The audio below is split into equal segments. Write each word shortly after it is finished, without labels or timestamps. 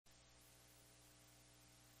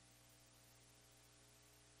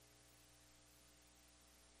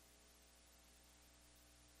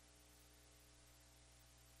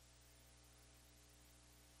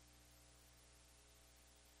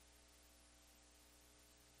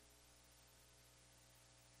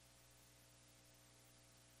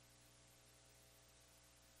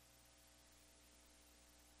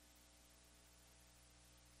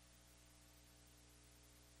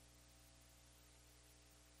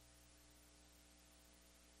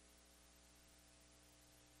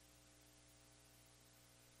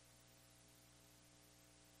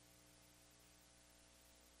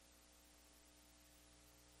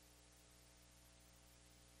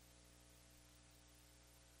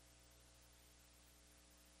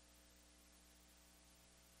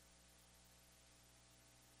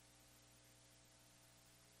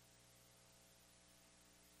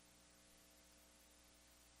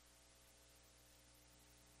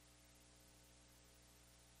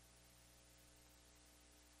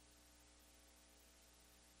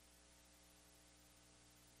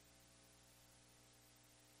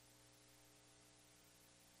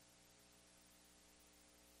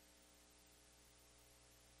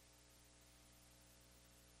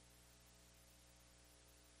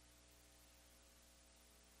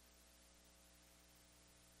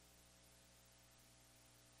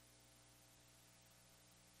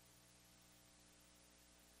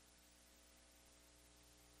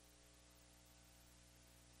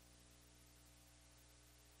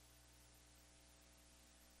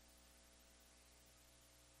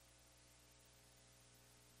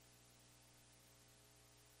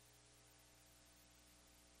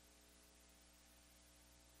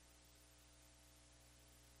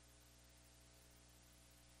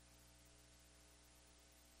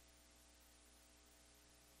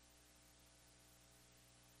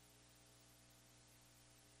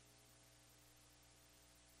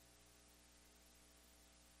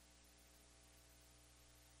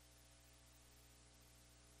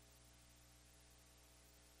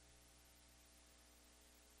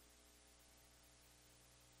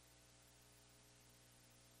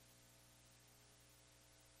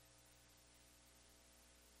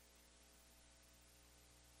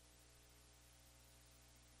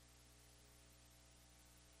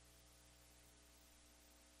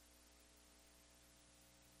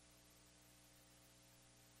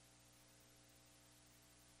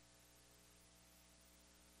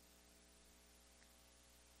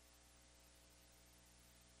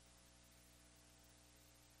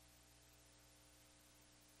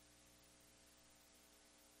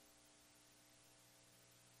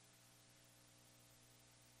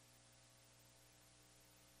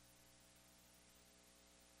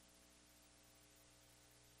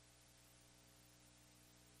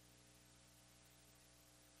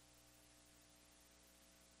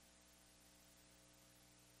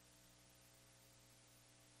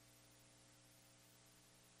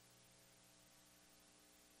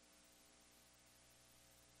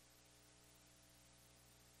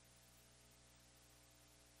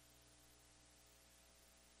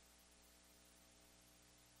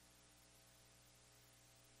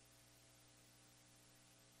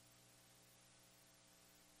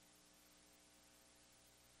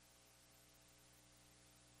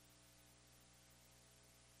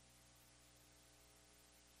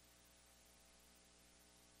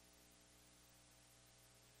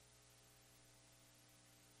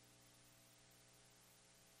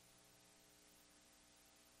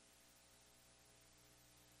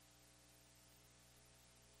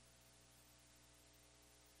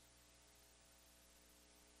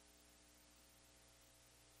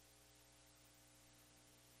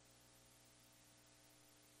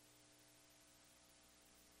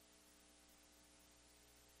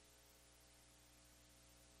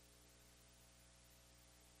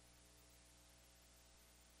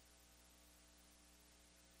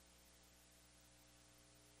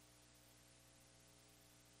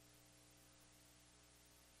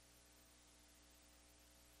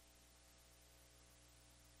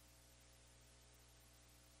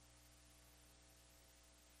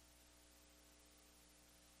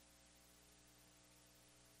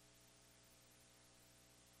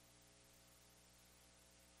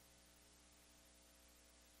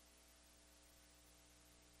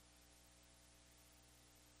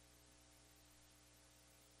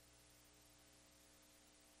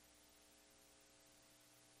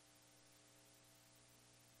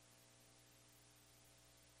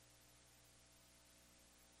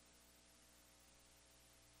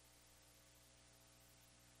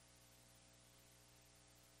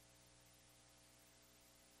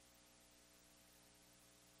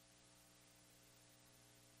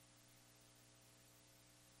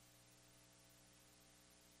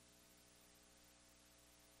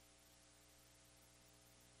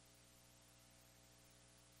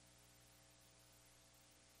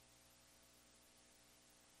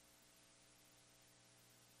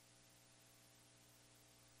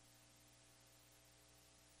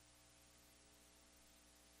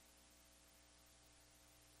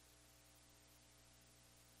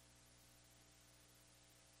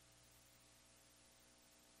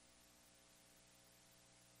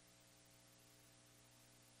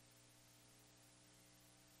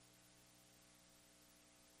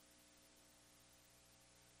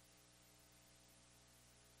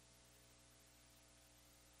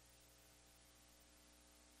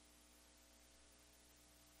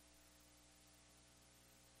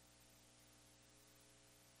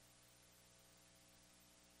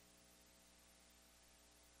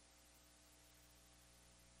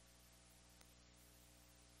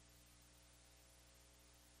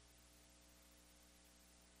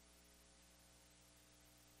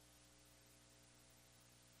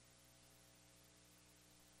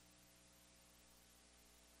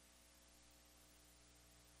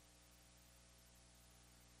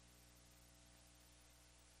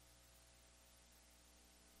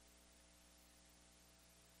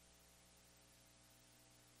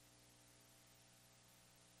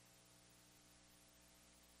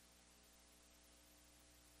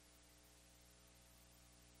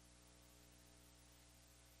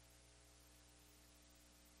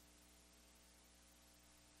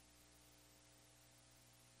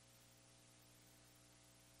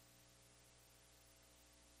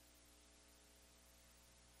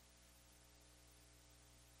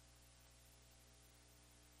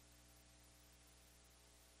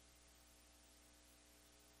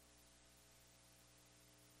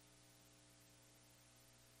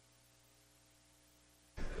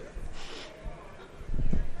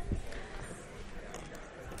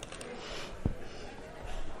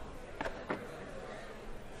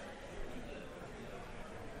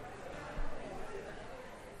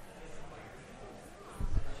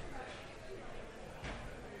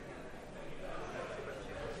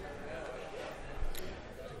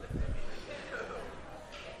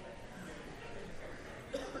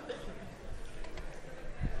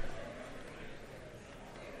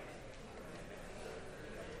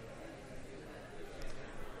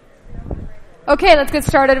Okay, let's get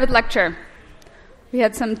started with lecture. We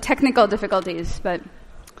had some technical difficulties, but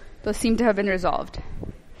those seem to have been resolved.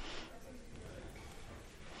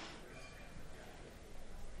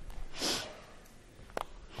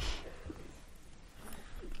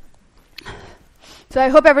 So I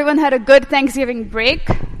hope everyone had a good Thanksgiving break.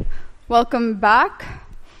 Welcome back.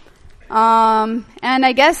 And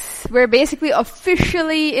I guess we're basically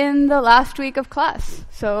officially in the last week of class.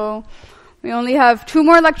 So we only have 2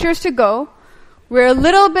 more lectures to go. We're a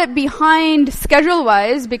little bit behind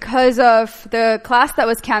schedule-wise because of the class that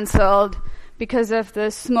was canceled, because of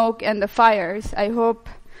the smoke and the fires. I hope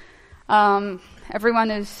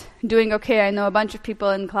everyone is doing okay. I know a bunch of people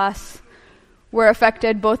in class were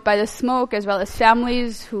affected both by the smoke as well as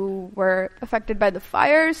families who were affected by the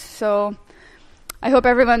fires. So I hope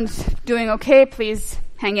everyone's doing okay. Please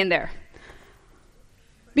hang in there.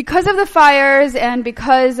 Because of the fires and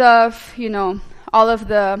because of, all of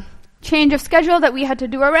the change of schedule that we had to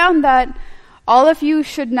do around that, all of you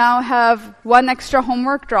should now have 1 extra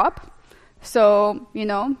homework drop. So,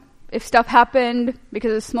 if stuff happened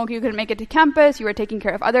because of smoke, you couldn't make it to campus, you were taking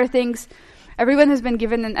care of other things, everyone has been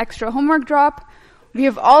given an extra homework drop. We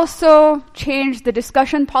have also changed the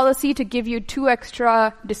discussion policy to give you 2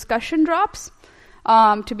 extra discussion drops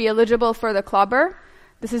to be eligible for the clobber.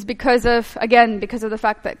 This is because of the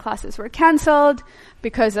fact that classes were canceled,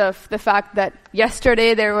 because of the fact that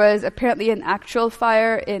yesterday there was apparently an actual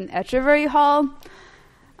fire in Echeverry Hall.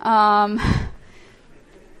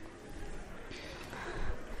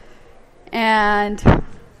 And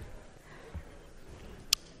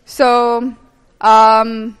so,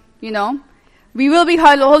 we will be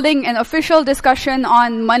holding an official discussion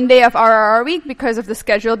on Monday of RRR week because of the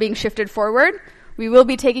schedule being shifted forward. We will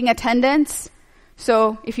be taking attendance.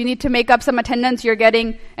 So if you need to make up some attendance, you're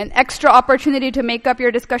getting an extra opportunity to make up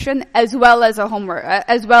your discussion as well as a homework,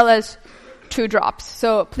 as well as 2 drops.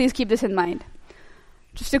 So please keep this in mind.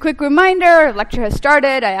 Just a quick reminder, lecture has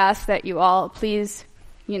started. I ask that you all please,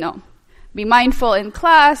 be mindful in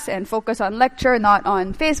class and focus on lecture, not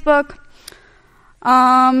on Facebook.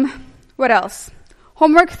 What else?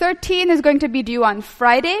 Homework 13 is going to be due on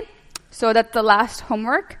Friday, so that's the last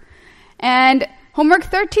homework. And homework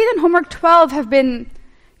 13 and homework 12 have been,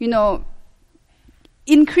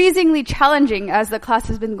 increasingly challenging as the class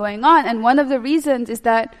has been going on. And one of the reasons is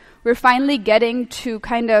that we're finally getting to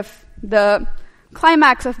kind of the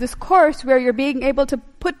climax of this course where you're being able to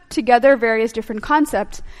put together various different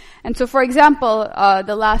concepts. And so, for example,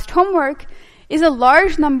 the last homework is a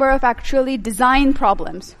large number of actually design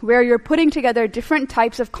problems where you're putting together different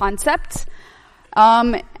types of concepts.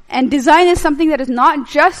 And design is something that is not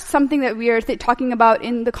just something that we are talking about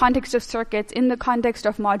in the context of circuits, in the context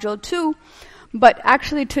of Module 2, but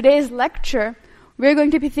actually today's lecture, we're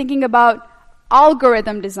going to be thinking about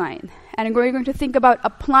algorithm design. And we're going to think about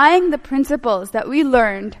applying the principles that we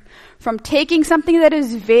learned from taking something that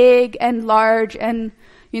is vague and large and,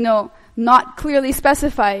 not clearly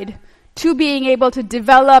specified to being able to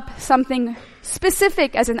develop something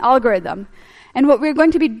specific as an algorithm. And what we're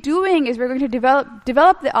going to be doing is we're going to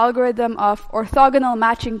develop the algorithm of orthogonal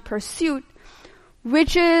matching pursuit,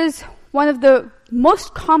 which is one of the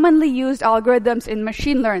most commonly used algorithms in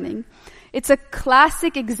machine learning. It's a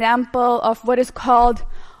classic example of what is called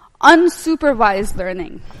unsupervised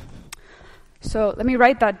learning. So let me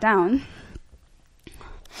write that down,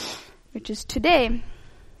 which is today,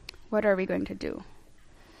 what are we going to do?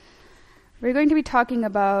 We're going to be talking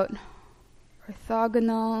about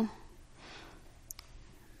orthogonal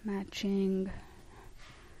matching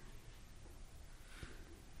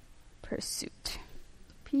pursuit.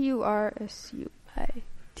 P-U-R-S-U-I-T.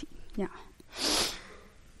 Yeah.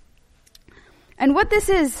 And what this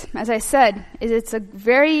is, as I said, is it's a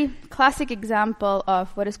very classic example of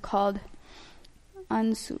what is called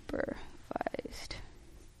unsupervised.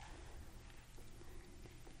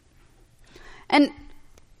 And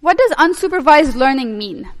what does unsupervised learning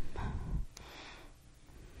mean?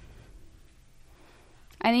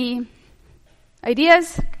 Any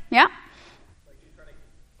ideas? Yeah?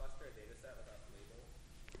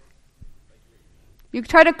 You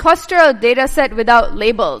try to cluster a data set without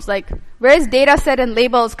labels. Like, where is data set and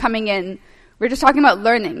labels coming in? We're just talking about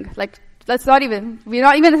learning. Like, we're not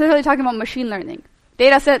even necessarily talking about machine learning.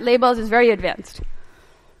 Data set, labels is very advanced.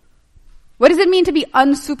 What does it mean to be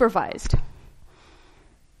unsupervised?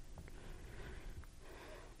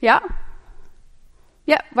 Yeah?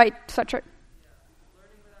 Yeah, right, Sweatshirt.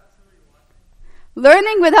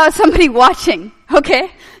 Learning without somebody watching.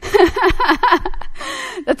 Okay.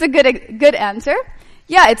 That's a good answer.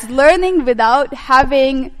 Yeah, it's learning without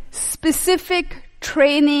having specific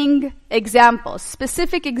training examples,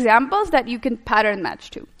 specific examples that you can pattern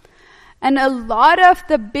match to. And a lot of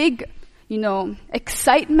the big,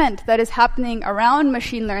 excitement that is happening around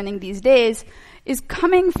machine learning these days is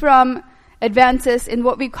coming from advances in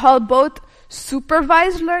what we call both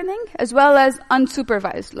supervised learning as well as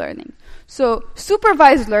unsupervised learning. So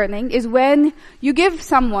supervised learning is when you give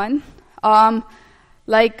someone, was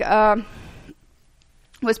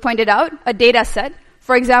pointed out, a data set,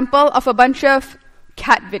 for example, of a bunch of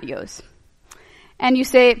cat videos. And you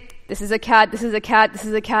say, this is a cat, this is a cat, this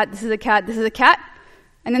is a cat, this is a cat, this is a cat.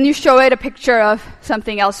 And then you show it a picture of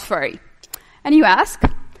something else furry. And you ask,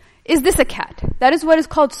 is this a cat? That is what is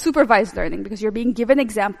called supervised learning, because you're being given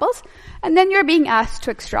examples, and then you're being asked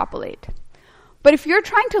to extrapolate. But if you're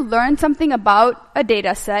trying to learn something about a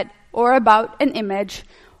data set, or about an image,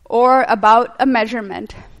 or about a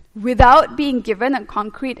measurement, without being given a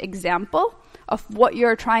concrete example of what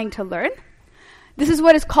you're trying to learn, this is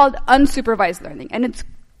what is called unsupervised learning. And it's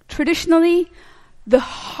traditionally the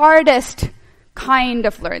hardest kind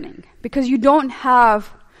of learning, because you don't have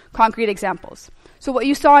concrete examples. So what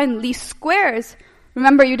you saw in least squares,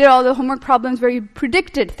 remember you did all the homework problems where you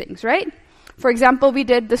predicted things, right? For example, we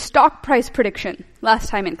did the stock price prediction last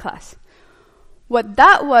time in class. What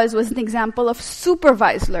that was an example of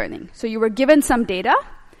supervised learning. So you were given some data,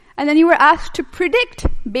 and then you were asked to predict,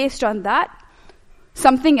 based on that,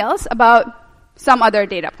 something else about some other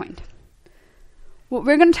data point. What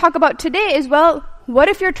we're going to talk about today is, what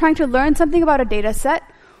if you're trying to learn something about a data set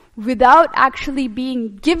without actually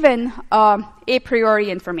being given a priori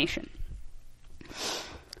information?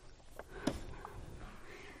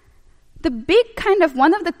 The big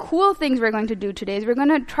one of the cool things we're going to do today is we're going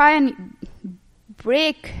to try and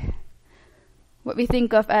break what we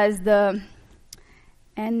think of as the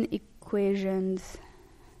n equations,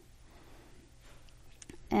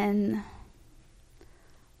 n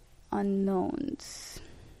unknowns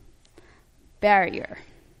barrier.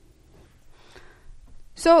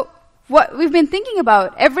 So what we've been thinking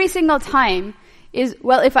about every single time is,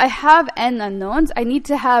 if I have n unknowns, I need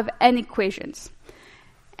to have n equations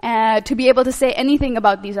to be able to say anything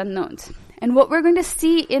about these unknowns. And what we're going to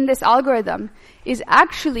see in this algorithm is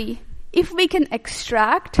actually, if we can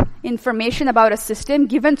extract information about a system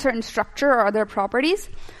given certain structure or other properties,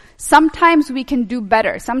 sometimes we can do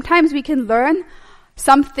better. Sometimes we can learn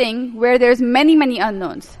something where there's many, many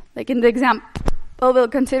unknowns. Like in the example we'll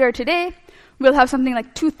consider today, we'll have something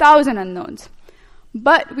like 2,000 unknowns.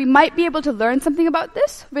 But we might be able to learn something about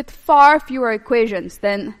this with far fewer equations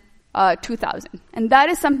than 2,000. And that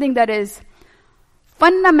is something that is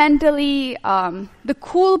fundamentally the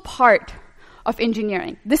cool part of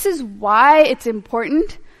engineering. This is why it's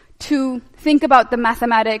important to think about the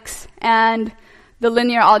mathematics and the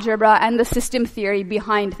linear algebra and the system theory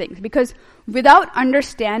behind things. Because without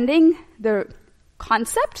understanding the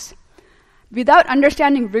concepts, without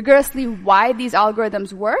understanding rigorously why these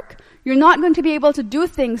algorithms work, you're not going to be able to do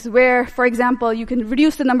things where, for example, you can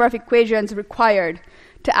reduce the number of equations required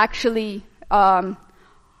to actually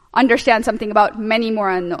understand something about many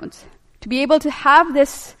more unknowns. To be able to have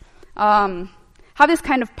this kind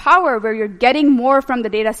of power where you're getting more from the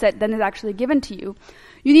data set than is actually given to you,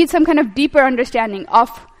 you need some kind of deeper understanding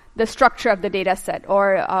of the structure of the data set,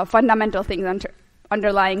 or fundamental things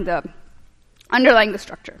underlying the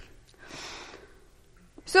structure.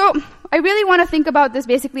 So I really want to think about this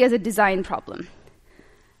basically as a design problem.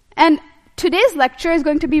 And today's lecture is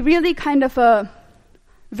going to be really kind of a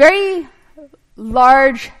very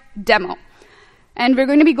large demo. And we're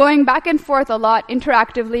going to be going back and forth a lot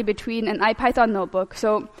interactively between an IPython notebook.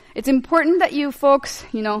 So it's important that you folks,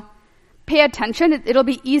 pay attention. It'll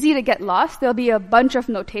be easy to get lost. There'll be a bunch of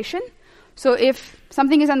notation. So if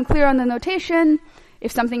something is unclear on the notation,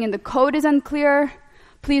 if something in the code is unclear,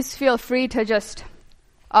 please feel free to just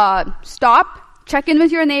stop, check in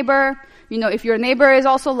with your neighbor. If your neighbor is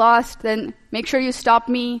also lost, then make sure you stop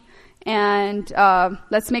me, and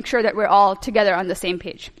let's make sure that we're all together on the same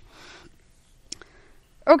page.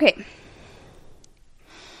 Okay.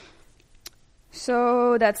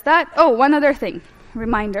 So that's that. Oh, one other thing.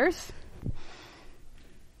 Reminders.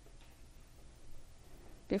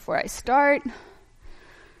 Before I start,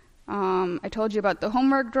 I told you about the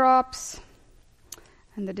homework drops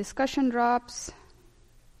and the discussion drops.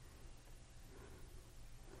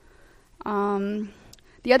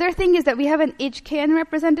 The other thing is that we have an HKN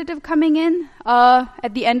representative coming in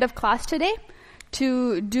at the end of class today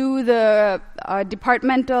to do the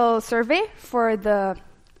departmental survey for the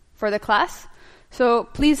class. So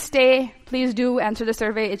please stay, please do answer the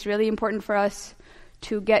survey. It's really important for us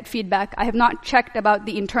to get feedback. I have not checked about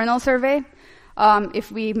the internal survey,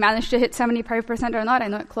 if we manage to hit 75% or not. I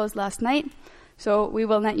know it closed last night, so we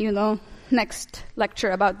will let you know next lecture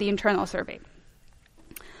about the internal survey.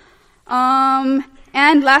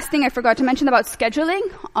 And last thing I forgot to mention about scheduling,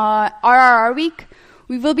 RRR week,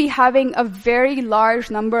 we will be having a very large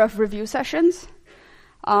number of review sessions.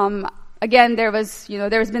 Again, there's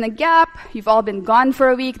been a gap. You've all been gone for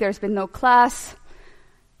a week. There's been no class.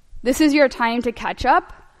 This is your time to catch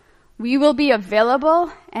up. We will be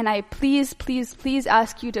available, and I please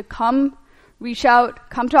ask you to come, reach out,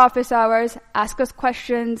 come to office hours, ask us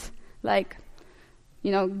questions,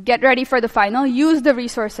 get ready for the final, use the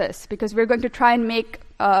resources, because we're going to try and make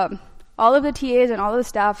all of the TAs and all of the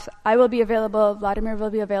staffs, I will be available, Vladimir will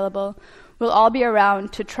be available, we'll all be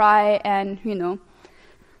around to try and,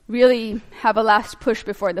 really have a last push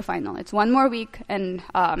before the final. It's one more week, and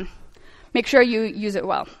make sure you use it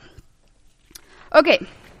well. Okay.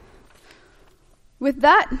 With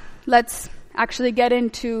that, let's actually get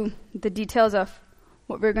into the details of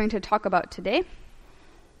what we're going to talk about today,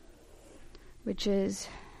 which is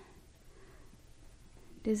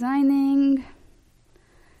designing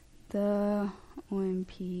the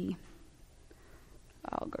OMP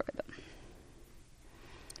algorithm.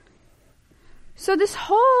 So this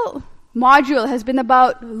whole module has been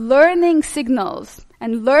about learning signals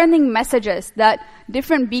and learning messages that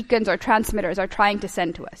different beacons or transmitters are trying to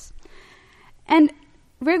send to us. And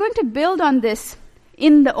we're going to build on this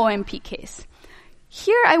in the OMP case.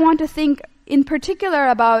 Here I want to think in particular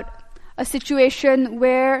about a situation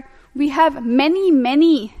where we have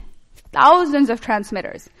many thousands of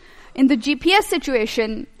transmitters. In the GPS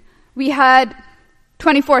situation, we had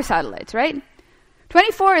 24 satellites, right?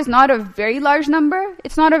 24 is not a very large number.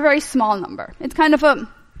 It's not a very small number. It's kind of a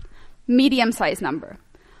medium-sized number.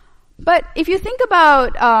 But if you think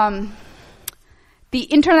about the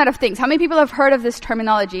Internet of Things, how many people have heard of this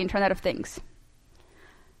terminology, Internet of Things?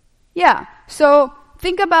 Yeah. So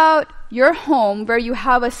think about your home where you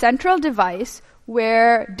have a central device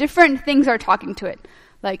where different things are talking to it.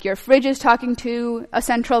 Like your fridge is talking to a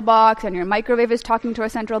central box, and your microwave is talking to a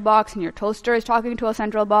central box, and your toaster is talking to a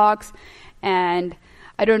central box, and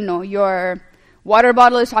I don't know, your water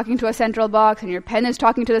bottle is talking to a central box, and your pen is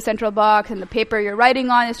talking to the central box, and the paper you're writing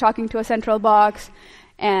on is talking to a central box,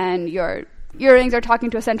 and your earrings are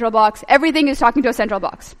talking to a central box. Everything is talking to a central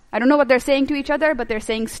box. I don't know what they're saying to each other, but they're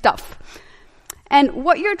saying stuff. And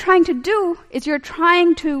what you're trying to do is you're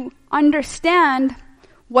trying to understand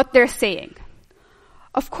what they're saying.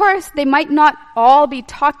 Of course, they might not all be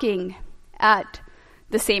talking at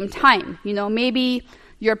the same time. Maybe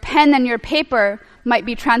your pen and your paper might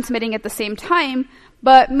be transmitting at the same time,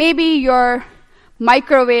 but maybe your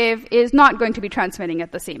microwave is not going to be transmitting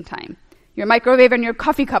at the same time. Your microwave and your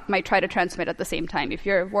coffee cup might try to transmit at the same time if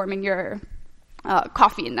you're warming your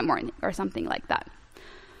coffee in the morning or something like that.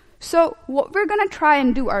 So what we're going to try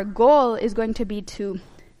and do, our goal is going to be to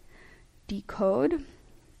decode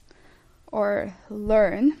or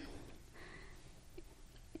learn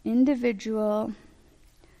individual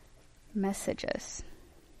messages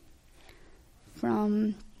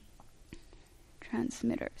from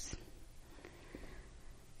transmitters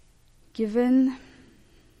given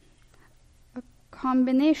a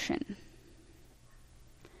combination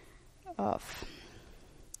of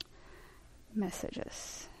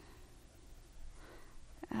messages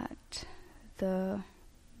at the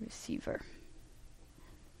receiver.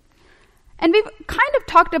 And we've kind of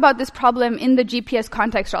talked about this problem in the GPS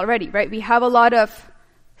context already, right? We have a lot of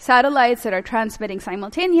satellites that are transmitting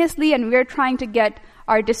simultaneously, and we're trying to get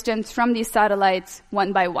our distance from these satellites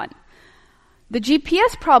one by one. The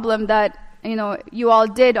GPS problem that you all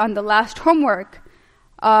did on the last homework,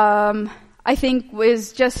 I think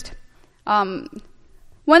was just one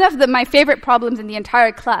of my favorite problems in the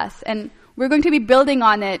entire class, and we're going to be building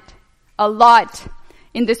on it a lot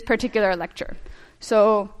in this particular lecture.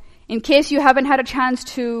 So in case you haven't had a chance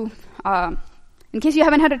to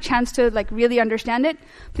really understand it,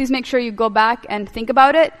 please make sure you go back and think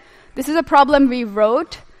about it. This is a problem we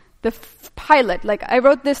wrote the pilot. I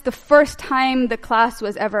wrote this the first time the class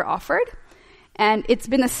was ever offered, and it's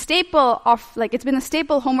been a staple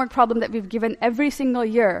homework problem that we've given every single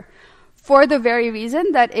year for the very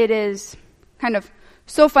reason that it is kind of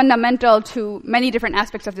so fundamental to many different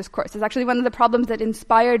aspects of this course. It's actually one of the problems that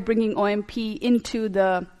inspired bringing OMP into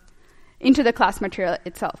the class material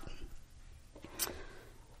itself.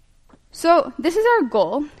 So this is our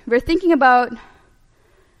goal. We're thinking about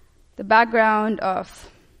the background of,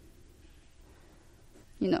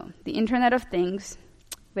 the Internet of Things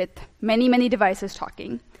with many devices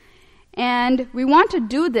talking. And we want to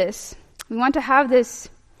do this, we want to have this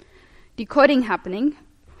decoding happening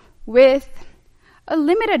with a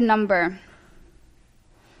limited number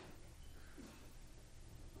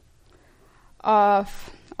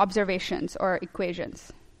of observations or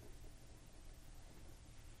equations.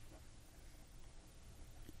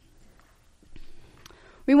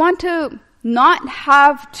 We want to not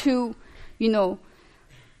have to,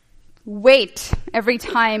 wait every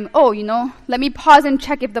time, let me pause and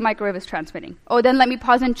check if the microwave is transmitting. Then let me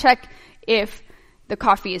pause and check if the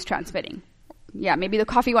coffee is transmitting. Yeah, maybe the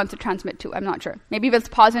coffee wants to transmit too, I'm not sure. Maybe let's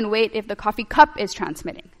pause and wait if the coffee cup is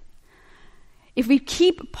transmitting. If we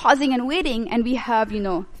keep pausing and waiting and we have,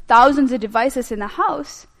 thousands of devices in the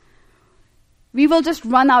house, we will just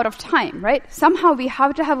run out of time, right? Somehow we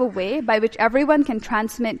have to have a way by which everyone can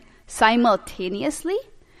transmit simultaneously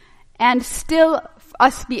and still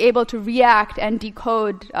us be able to react and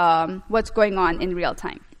decode what's going on in real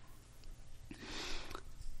time.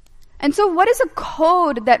 And so what is a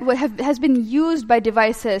code that has been used by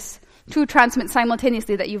devices to transmit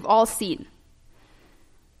simultaneously that you've all seen?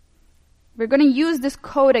 We're going to use this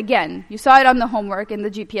code again. You saw it on the homework in the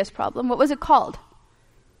GPS problem. What was it called?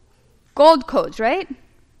 Gold codes, right?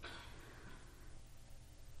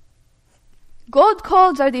 Gold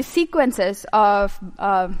codes are these sequences of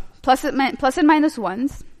plus and minus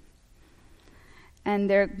ones. And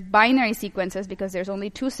they're binary sequences because there's only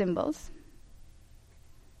two symbols.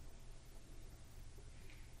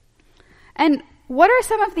 And what are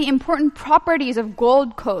some of the important properties of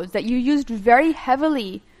gold codes that you used very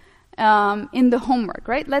heavily in the homework,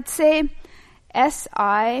 right? Let's say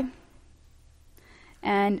SI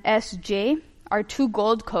and SJ are two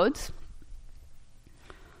gold codes.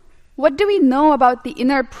 What do we know about the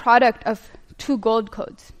inner product of two gold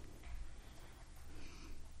codes?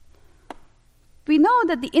 We know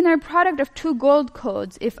that the inner product of two gold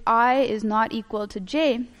codes, if I is not equal to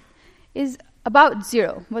J, is about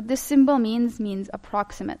 0. What this symbol means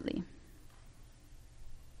approximately.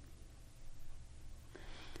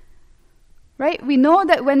 Right? We know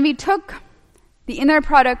that when we took the inner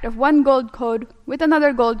product of one gold code with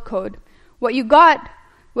another gold code, what you got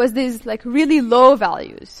was these really low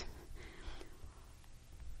values.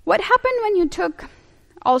 What happened when you took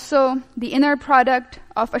also the inner product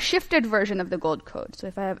of a shifted version of the gold code? So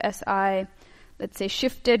if I have SI, let's say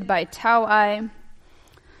shifted by tau I,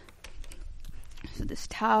 so this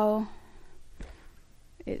tau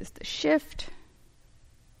is the shift.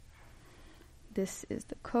 This is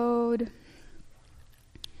the code.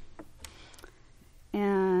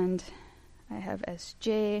 And I have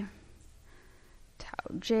Sj,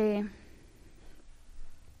 tau j.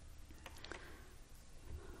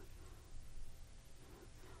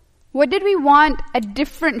 What did we want at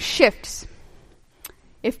different shifts?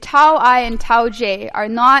 If tau I and tau j are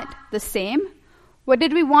not the same, what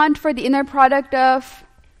did we want for the inner product of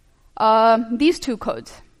these two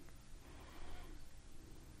codes?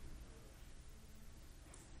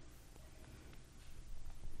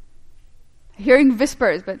 Hearing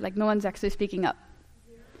whispers, but no one's actually speaking up.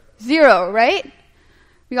 0, right?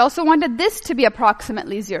 We also wanted this to be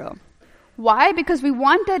approximately 0. Why? Because we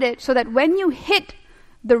wanted it so that when you hit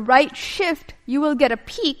the right shift, you will get a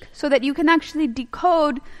peak so that you can actually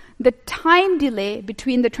decode the time delay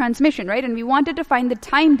between the transmission, right? And we wanted to find the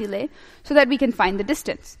time delay so that we can find the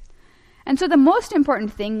distance. And so the most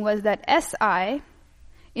important thing was that SI,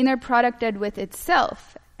 inner producted with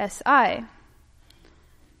itself, SI,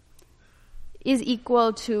 is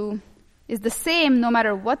the same no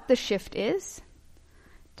matter what the shift is.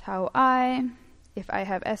 Tau I, if I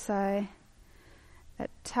have SI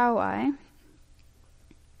at tau I,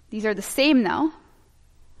 these are the same now.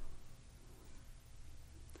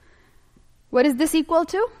 What is this equal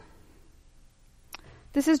to?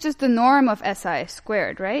 This is just the norm of SI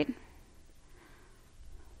squared, right?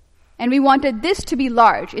 And we wanted this to be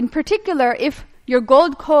large. In particular, if your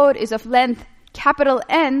gold code is of length capital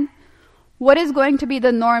N, what is going to be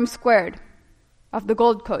the norm squared of the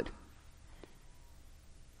gold code?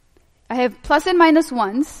 I have plus and minus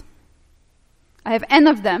ones. I have n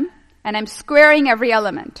of them, and I'm squaring every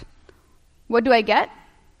element. What do I get?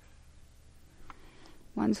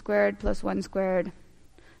 1 squared plus 1 squared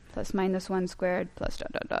plus minus 1 squared plus ...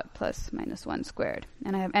 plus minus 1 squared.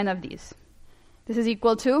 And I have n of these. This is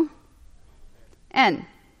equal to n.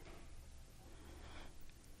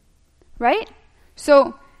 Right?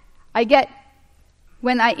 So I get,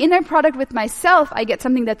 when I inner product with myself, I get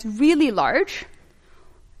something that's really large,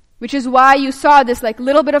 which is why you saw this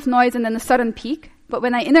little bit of noise and then a sudden peak. But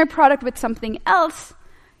when I inner product with something else,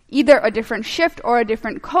 either a different shift or a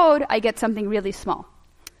different code, I get something really small.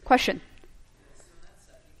 Question? So in that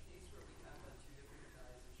second case where we have two different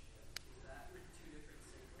values of shift, is that with two different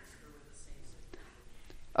signals or with the same signal?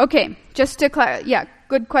 Okay, just to clarify,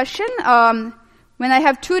 good question. When I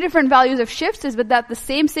have two different values of shifts, is that the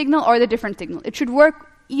same signal or the different signal? It should work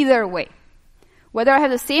either way. Whether I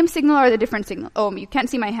have the same signal or the different signal. Oh, you can't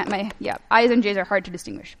see my hand. I's and J's are hard to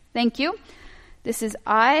distinguish. Thank you. This is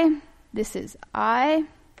I. This is I.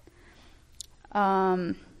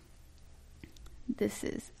 This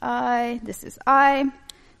is I. This is I.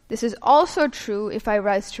 This is also true if I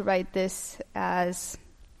was to write this as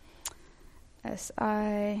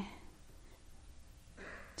Si,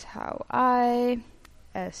 tau I,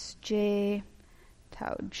 Sj,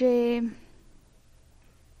 tau j.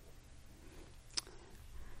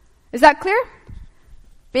 Is that clear?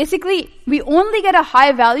 Basically, we only get a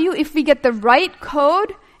high value if we get the right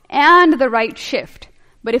code and the right shift.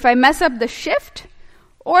 But if I mess up the shift,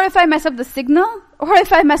 or if I mess up the signal, or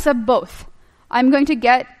if I mess up both, I'm going to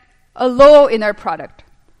get a low inner product.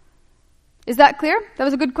 Is that clear? That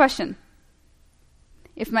was a good question.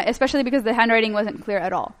 Especially because the handwriting wasn't clear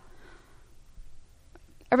at all.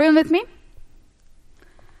 Everyone with me?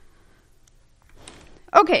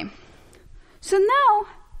 Okay. So now,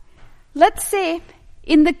 let's say,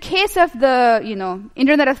 in the case of the,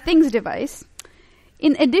 Internet of Things device,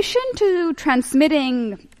 in addition to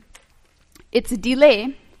transmitting its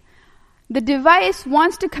delay, the device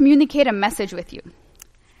wants to communicate a message with you.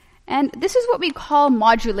 And this is what we call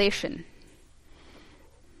modulation.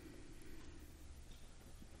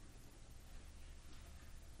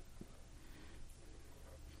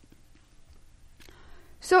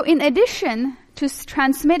 So in addition to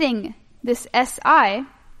transmitting this Si,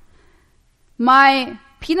 my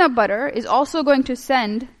peanut butter is also going to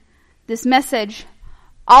send this message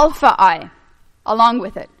alpha I along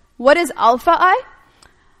with it. What is alpha I?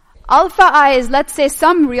 Alpha I is, let's say,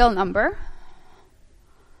 some real number.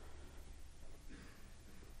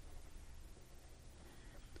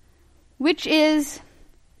 Which is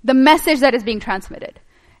the message that is being transmitted.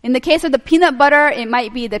 In the case of the peanut butter, it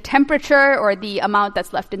might be the temperature or the amount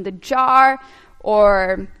that's left in the jar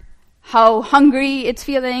or how hungry it's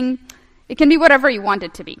feeling. It can be whatever you want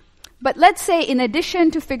it to be. But let's say in addition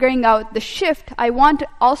to figuring out the shift, I want to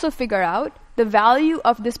also figure out the value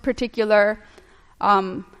of this particular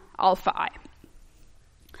alpha I.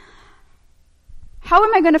 How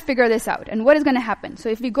am I going to figure this out? And what is going to happen? So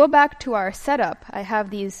if we go back to our setup, I have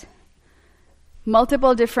these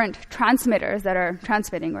multiple different transmitters that are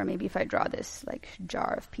transmitting, or maybe if I draw this like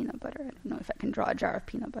jar of peanut butter. I don't know if I can draw a jar of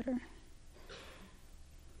peanut butter.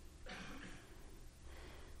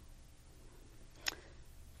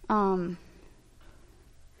 And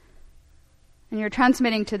you're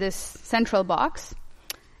transmitting to this central box.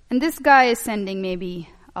 And this guy is sending maybe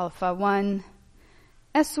alpha 1,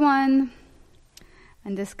 S1.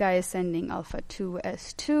 And this guy is sending alpha 2,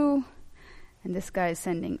 S2. And this guy is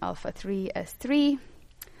sending alpha 3, S3.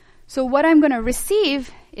 So what I'm going to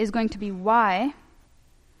receive is going to be Y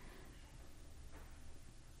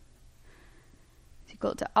is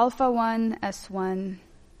equal to alpha 1, S1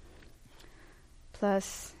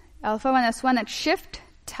 plus alpha 1, S1 at shift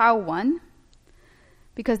tau 1,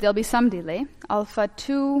 because there'll be some delay, alpha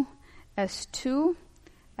 2, S2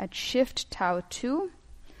 at shift tau 2,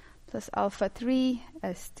 plus alpha 3,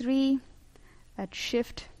 S3 at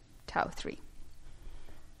shift tau 3.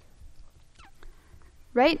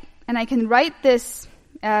 Right? And I can write this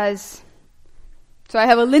as, so I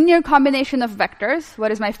have a linear combination of vectors.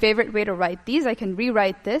 What is my favorite way to write these? I can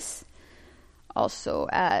rewrite this also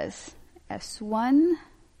as S1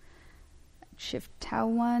 at shift tau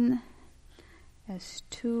 1,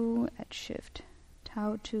 S2 at shift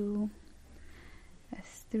tau 2,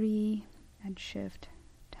 S3 at shift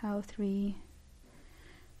tau 3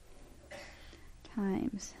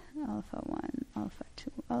 times alpha 1, alpha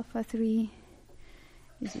 2, alpha 3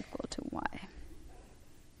 is equal to Y.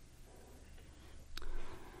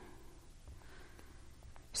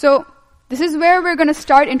 So this is where we're going to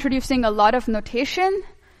start introducing a lot of notation.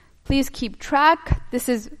 Please keep track.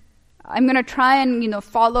 I'm going to try and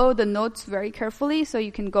follow the notes very carefully, so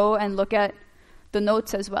you can go and look at the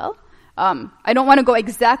notes as well. I don't want to go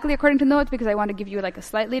exactly according to notes because I want to give you like a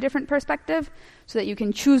slightly different perspective so that you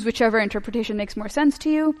can choose whichever interpretation makes more sense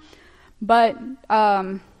to you. But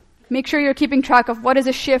make sure you're keeping track of what is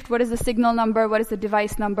a shift, what is the signal number, what is the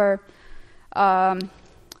device number,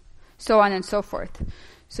 so on and so forth.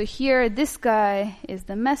 So here, this guy is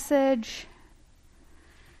the message,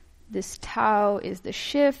 this tau is the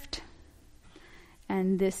shift,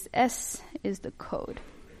 and this S is the code.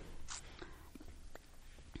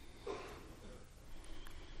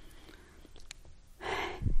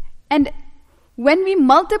 And when we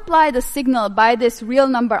multiply the signal by this real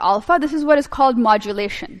number alpha, this is what is called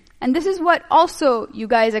modulation. And this is what also you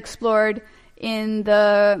guys explored in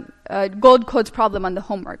the gold codes problem on the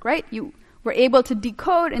homework, right? You were able to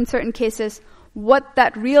decode, in certain cases, what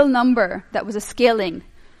that real number that was a scaling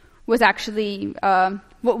was actually,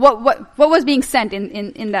 what was being sent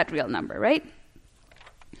in that real number, right?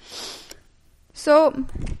 So,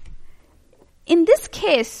 in this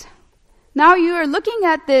case, now you are looking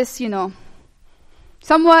at this,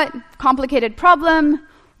 somewhat complicated problem.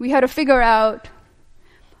 We had to figure out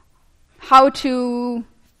how to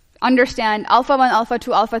understand alpha 1, alpha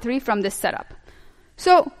 2, alpha 3 from this setup.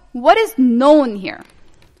 So, what is known here?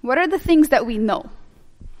 What are the things that we know?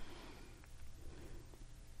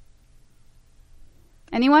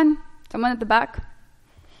 Anyone? Someone at the back?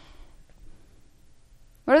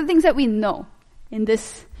 What are the things that we know in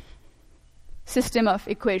this system of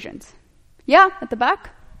equations? Yeah, at the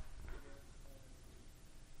back?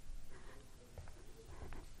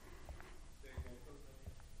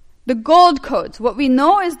 The gold codes. What we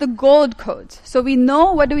know is the gold codes. So we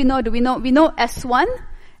know, what do we know? We know S1,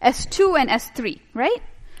 S2, and S3, right?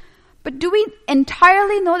 But do we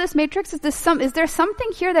entirely know this matrix? Is there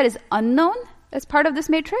something here that is unknown as part of this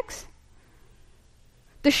matrix?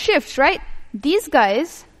 The shifts, right? These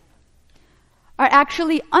guys are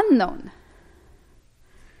actually unknown.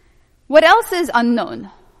 What else is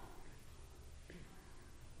unknown?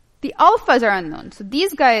 The alphas are unknown. So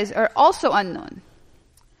these guys are also unknown.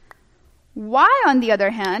 Y, on the other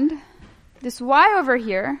hand, this Y over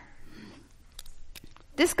here,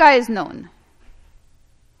 this guy is known.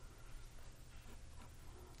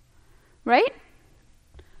 Right?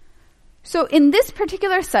 So in this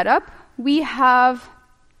particular setup, we have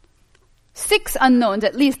 6 unknowns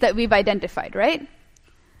at least that we've identified, right?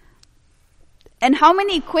 And how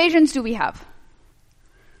many equations do we have?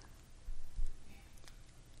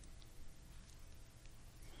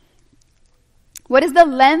 What is the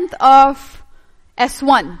length of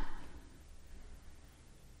S1?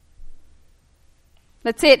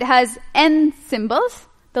 Let's say it has n symbols.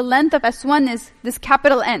 The length of S1 is this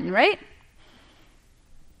capital N, right?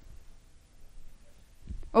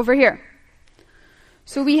 Over here.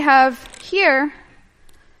 So we have here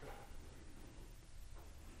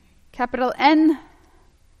capital N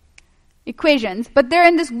equations, but they're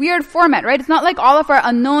in this weird format, right? It's not like all of our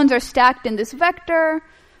unknowns are stacked in this vector.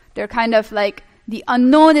 They're kind of like the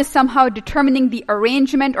unknown is somehow determining the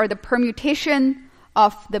arrangement or the permutation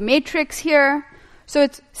of the matrix here. So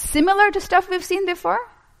it's similar to stuff we've seen before,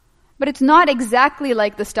 but it's not exactly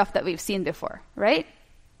like the stuff that we've seen before, right?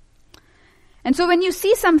 And so when you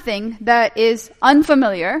see something that is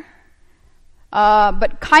unfamiliar,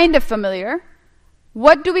 but kind of familiar,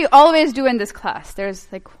 what do we always do in this class?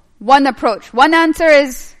 There's like one approach. One answer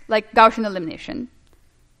is like Gaussian elimination.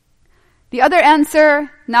 The other answer,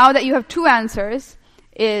 now that you have 2 answers,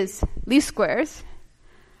 is least squares.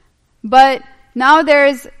 But now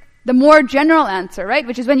there's the more general answer, right?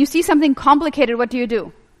 Which is when you see something complicated, what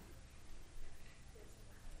do?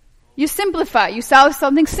 You simplify. You solve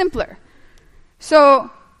something simpler. So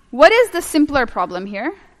what is the simpler problem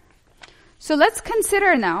here? So let's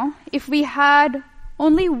consider now if we had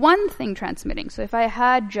only one thing transmitting. So if I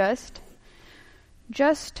had just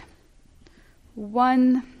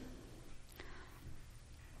one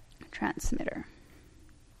transmitter.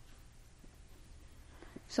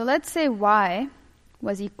 So let's say Y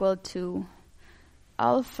was equal to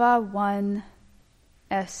alpha 1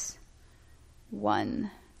 S1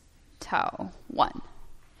 tau 1.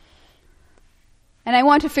 And I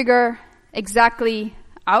want to figure exactly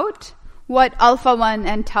out what alpha 1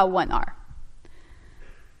 and tau 1 are.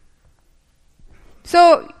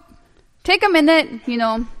 So take a minute,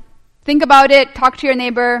 think about it, talk to your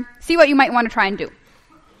neighbor, see what you might want to try and do.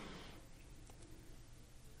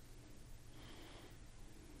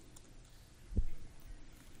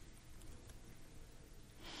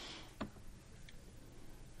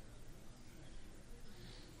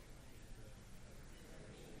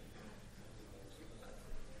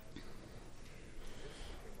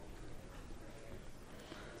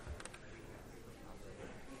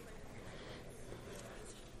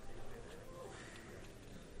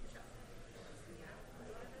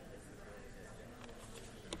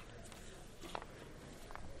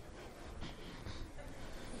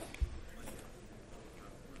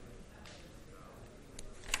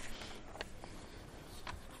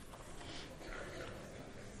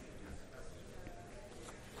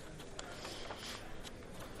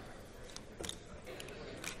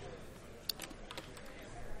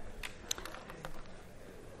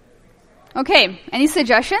 Okay, any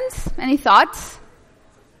suggestions? Any thoughts?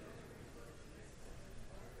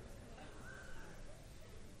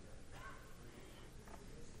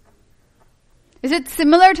 Is it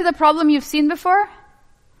similar to the problem you've seen before?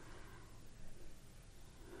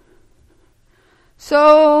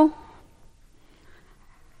 So,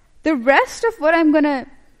 the rest of what I'm going to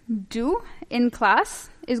do in class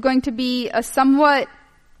is going to be a somewhat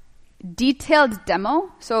detailed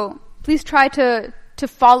demo. So, please try to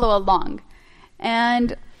follow along.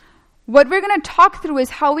 And what we're going to talk through is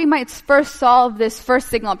how we might first solve this first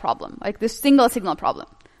signal problem, like this single signal problem.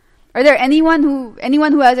 Are there anyone who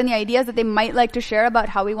has any ideas that they might like to share about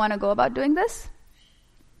how we want to go about doing this?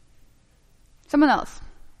 Someone else.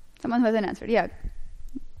 Someone who hasn't answered. Yeah.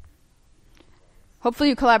 Hopefully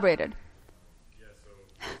you collaborated. Yeah, so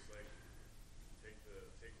it's like take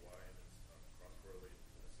y and then cross-correlate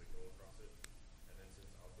a signal across it, and then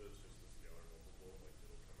since alpha is just a scalar multiple, like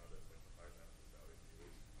it'll come out as like the 5 massive values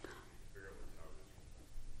anyways, so you can figure out what the algorithm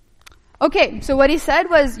is. Okay, so what he said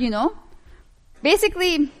was,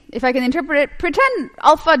 basically, if I can interpret it, pretend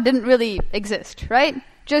alpha didn't really exist, right?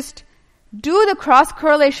 Just do the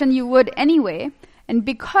cross-correlation you would anyway, and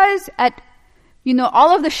because at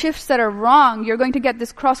all of the shifts that are wrong, you're going to get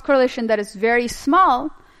this cross-correlation that is very small,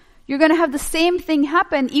 you're going to have the same thing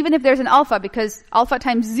happen even if there's an alpha, because alpha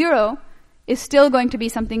times 0 is still going to be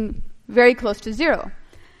something very close to 0.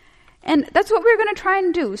 And that's what we're going to try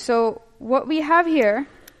and do. So what we have here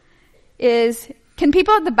is, can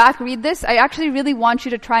people at the back read this? I actually really want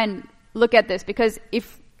you to try and look at this, because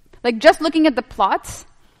just looking at the plots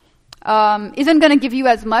isn't going to give you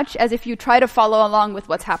as much as if you try to follow along with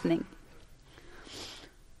what's happening.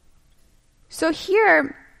 So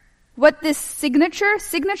here, what this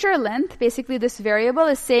signature length, basically this variable,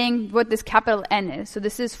 is saying what this capital N is. So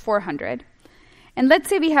this is 400. And let's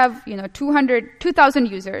say we have, 2,000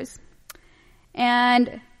 users.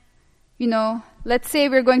 And, let's say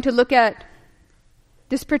we're going to look at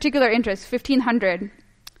this particular interest, 1,500.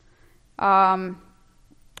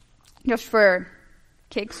 Just for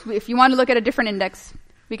kicks. If you want to look at a different index,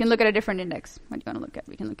 we can look at a different index. What do you want to look at?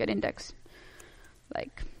 We can look at index,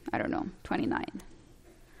 29.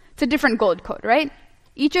 It's a different gold code, right?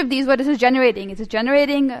 Each of these, what this is generating? It is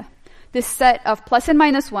generating this set of plus and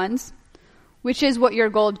minus ones, which is what your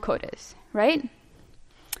gold code is, right?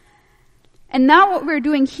 And now what we're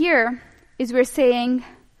doing here is we're saying,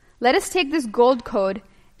 let us take this gold code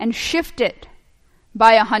and shift it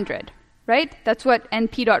by 100, right? That's what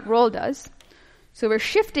np.roll does. So we're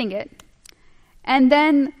shifting it, and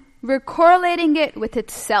then we're correlating it with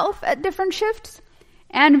itself at different shifts,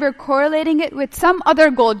 and we're correlating it with some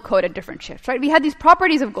other gold code at different shifts, right? We had these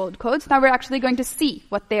properties of gold codes. Now we're actually going to see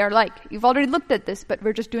what they are like. You've already looked at this, but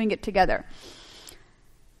we're just doing it together.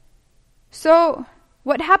 So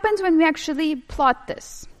what happens when we actually plot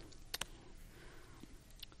this?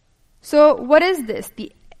 So what is this?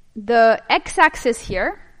 The x-axis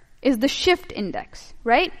here is the shift index,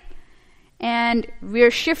 right? And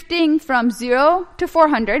we're shifting from 0 to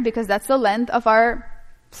 400 because that's the length of our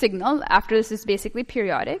signal after this is basically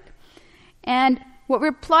periodic. And what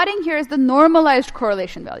we're plotting here is the normalized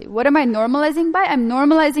correlation value. What am I normalizing by? I'm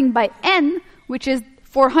normalizing by n, which is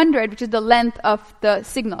 400, which is the length of the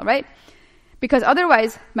signal, right? Because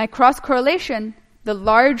otherwise, my cross-correlation, the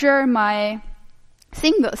larger my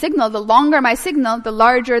signal, the longer my signal, the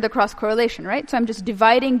larger the cross-correlation, right? So I'm just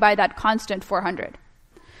dividing by that constant 400.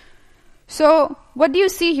 So what do you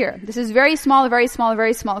see here? This is very small, very small,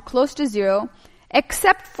 very small, close to 0,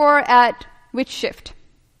 except for at which shift?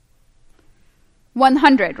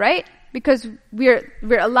 100, right? Because we're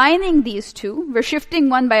aligning these two. We're shifting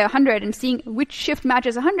 1 by 100 and seeing which shift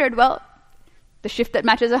matches 100. Well, the shift that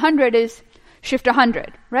matches 100 is shift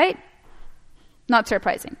 100, right? Not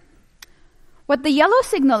surprising. What the yellow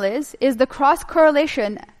signal is the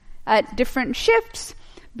cross-correlation at different shifts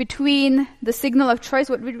between the signal of choice.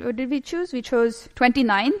 What did we choose? We chose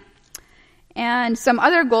 29. And some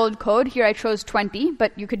other gold code. Here I chose 20,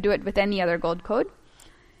 but you could do it with any other gold code.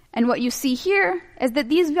 And what you see here is that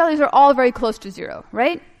these values are all very close to 0,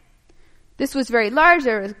 right? This was very large.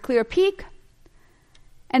 There was a clear peak.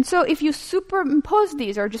 And so if you superimpose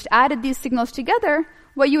these or just added these signals together,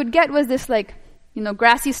 what you would get was this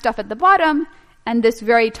grassy stuff at the bottom and this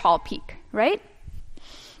very tall peak, right?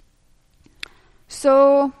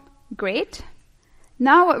 So, great.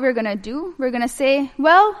 Now what we're going to do, we're going to say,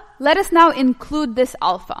 well, let us now include this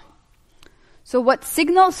alpha. So what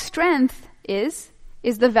signal strength is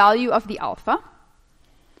the value of the alpha.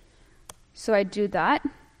 So I do that.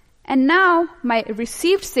 And now my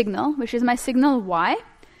received signal, which is my signal y,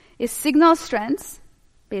 is signal strength,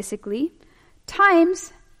 basically,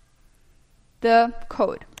 times the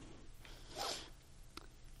code.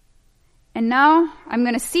 And now I'm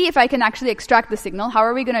going to see if I can actually extract the signal. How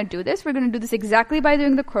are we going to do this? We're going to do this exactly by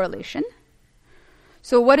doing the correlation.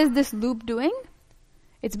 So what is this loop doing?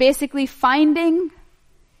 It's basically finding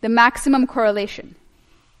the maximum correlation.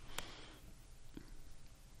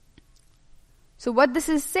 So what this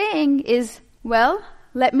is saying is, well,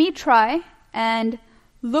 let me try and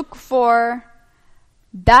look for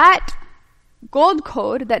that gold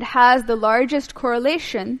code that has the largest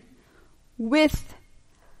correlation with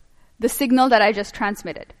the signal that I just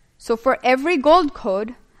transmitted. So for every gold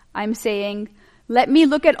code, I'm saying, let me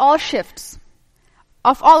look at all shifts.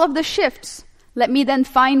 Of all of the shifts, let me then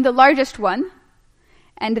find the largest one,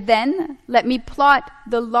 and then let me plot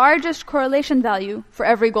the largest correlation value for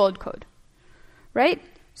every gold code. Right?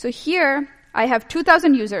 So here, I have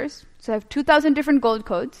 2,000 users, so I have 2,000 different gold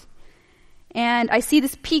codes, and I see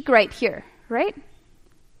this peak right here, right?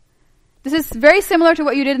 This is very similar to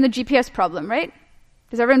what you did in the GPS problem, right?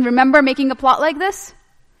 Does everyone remember making a plot like this?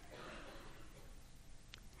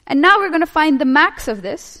 And now we're going to find the max of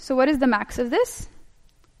this. So what is the max of this?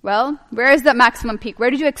 Well, where is the maximum peak? Where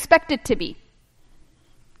did you expect it to be?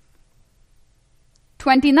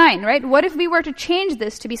 29, right? What if we were to change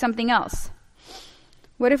this to be something else?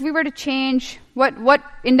 What if we were to change, what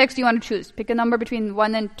index do you want to choose? Pick a number between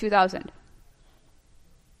 1 and 2,000.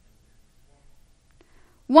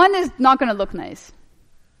 1 is not going to look nice.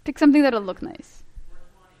 Pick something that'll look nice.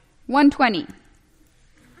 120.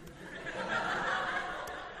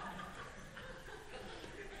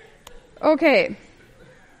 Okay.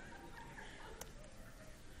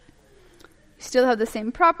 Still have the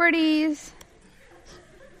same properties.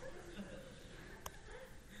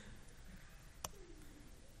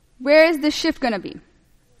 Where is this shift going to be?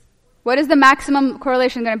 What is the maximum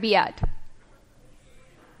correlation going to be at?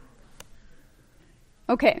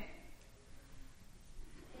 Okay.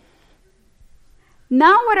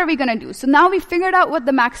 Now what are we going to do? So now we figured out what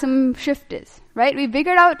the maximum shift is, right? We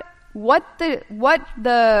figured out what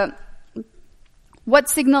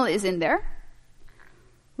signal is in there,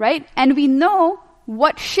 right? And we know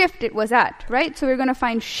what shift it was at, right? So we're going to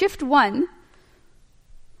find shift 1,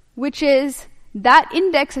 which is that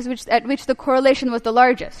index at which the correlation was the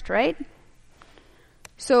largest, right?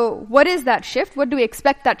 So what is that shift? What do we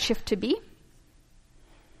expect that shift to be?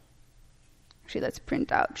 Actually, let's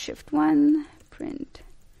print out shift 1, print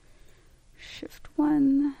shift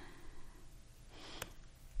 1,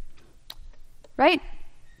 right?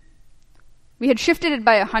 We had shifted it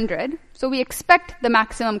by 100, so we expect the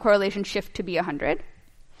maximum correlation shift to be 100.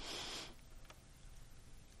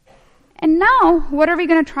 And now, what are we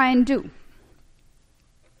going to try and do?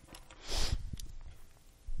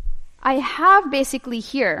 I have basically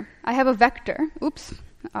here, I have a vector. Oops.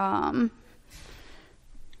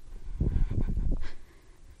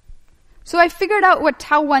 So I figured out what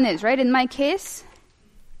tau 1 is, right? In my case,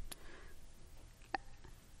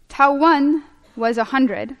 tau 1 was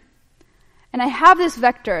 100. And I have this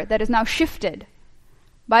vector that is now shifted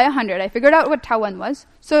by 100. I figured out what tau 1 was.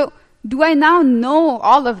 So do I now know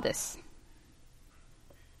all of this?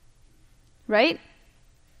 Right?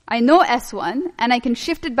 I know S1, and I can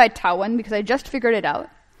shift it by tau 1 because I just figured it out.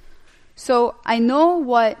 So I know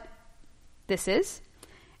what this is,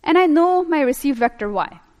 and I know my received vector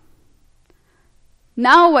Y.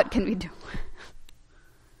 Now what can we do?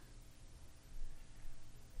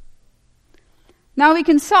 Now we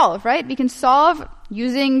can solve, right? We can solve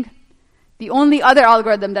using the only other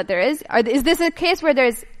algorithm that there is. Is this a case where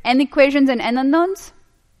there's n equations and n unknowns?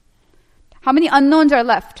 How many unknowns are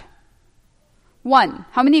left? 1.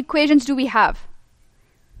 How many equations do we have?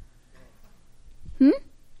 Can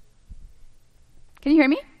you hear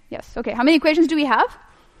me? Yes. Okay. How many equations do we have?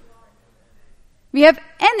 We have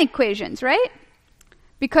n equations, right?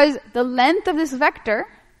 Because the length of this vector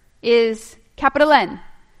is capital N.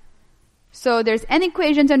 So there's n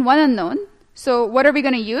equations and 1 unknown. So what are we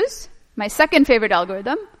going to use? My second favorite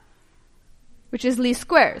algorithm, which is least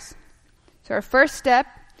squares. So our first step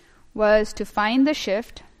was to find the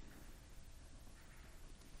shift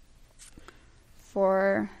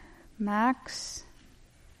for max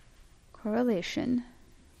correlation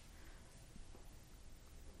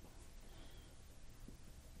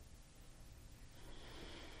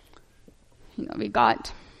we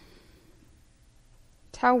got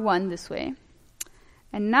tau 1 this way.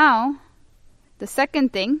 And now, the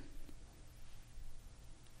second thing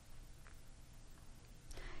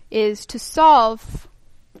is to solve...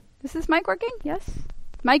 Is this mic working? Yes?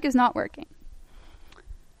 Mic is not working.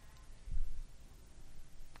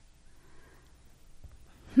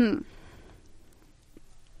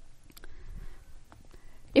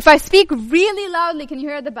 If I speak really loudly, can you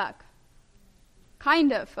hear at the back?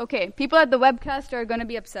 Kind of. Okay. People at the webcast are going to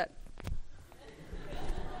be upset.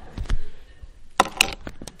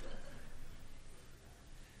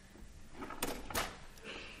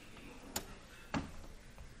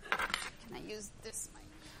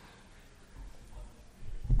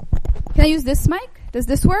 Can I use this mic? Does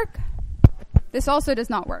this work? This also does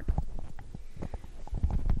not work.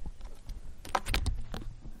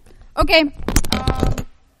 Okay.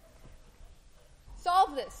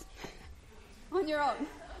 Solve this on your own.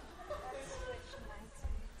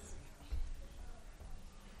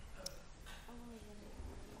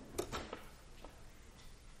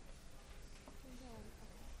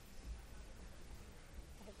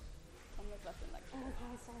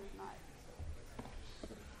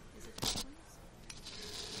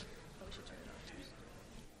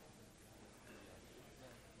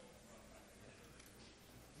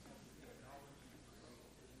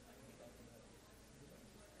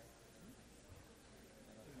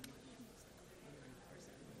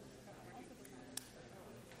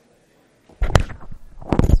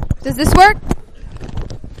 Does this work?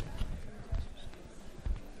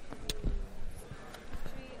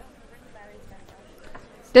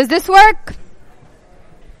 Does this work?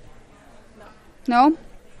 No?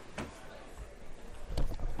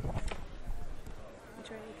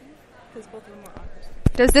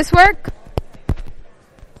 Does this work?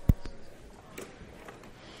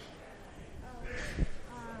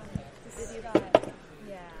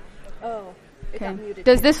 Oh, it got muted.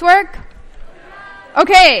 Does this work?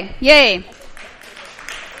 Okay, yay. Yeah,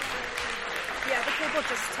 the cable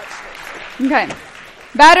just touched it. Okay.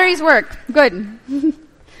 Batteries work. Good.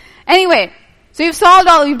 Anyway, so you've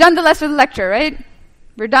done the rest of the lecture, right?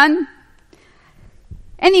 We're done?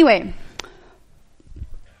 Anyway.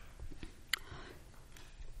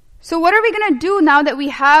 So what are we going to do now that we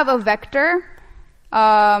have a vector? We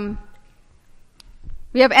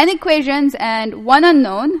have n equations and one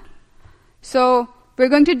unknown. So we're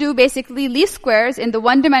going to do basically least squares in the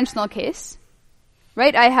one-dimensional case,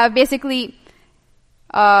 right? I have basically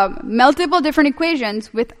multiple different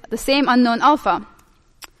equations with the same unknown alpha.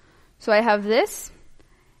 So I have this,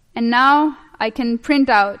 and now I can print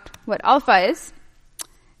out what alpha is.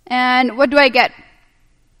 And what do I get?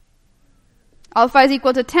 Alpha is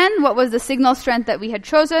equal to 10. What was the signal strength that we had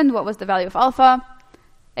chosen? What was the value of alpha?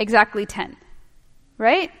 Exactly 10,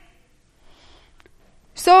 right?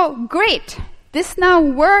 So, great. This now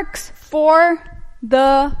works for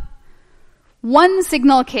the one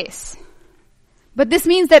signal case. But this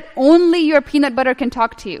means that only your peanut butter can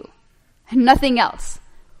talk to you, and nothing else.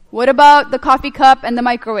 What about the coffee cup and the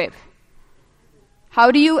microwave?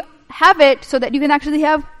 How do you have it so that you can actually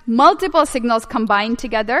have multiple signals combined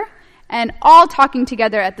together and all talking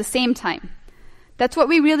together at the same time? That's what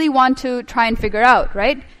we really want to try and figure out,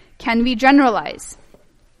 right? Can we generalize?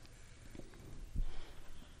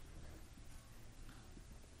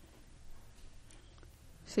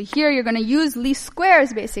 So here you're going to use least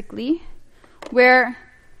squares basically, where,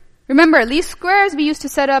 remember, least squares we used to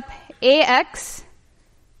set up ax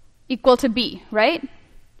equal to b, right?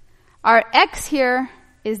 Our x here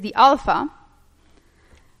is the alpha.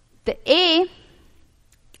 The a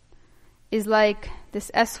is like this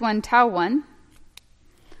S1 tau 1.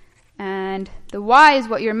 And the y is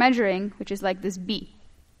what you're measuring, which is like this b,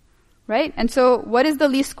 right? And so what is the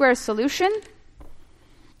least square solution?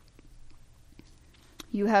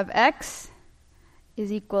 You have x is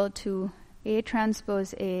equal to A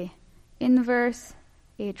transpose A inverse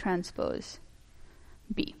A transpose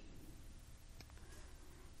B.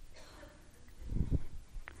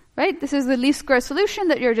 Right? This is the least square solution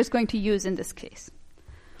that you're just going to use in this case.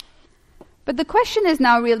 But the question is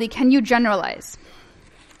now really, can you generalize?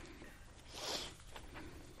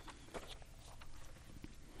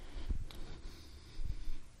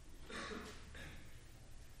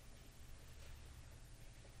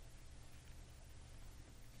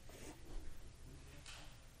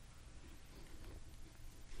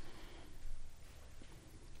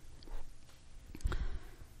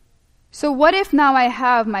 So what if now I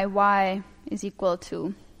have my y is equal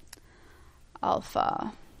to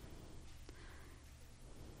alpha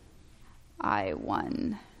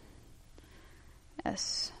I1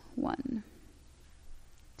 S1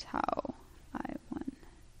 tau I1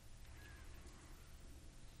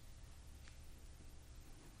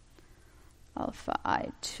 alpha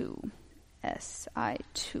I2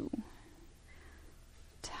 Si2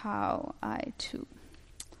 tau I2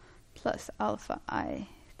 plus alpha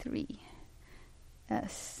I3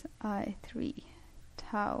 Si3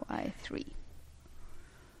 tau I3.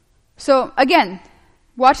 So again,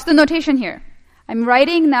 watch the notation here. I'm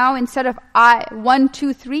writing now, instead of I1,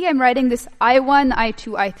 2, 3, I'm writing this I1,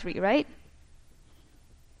 I2, I3, right?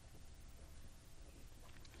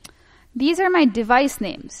 These are my device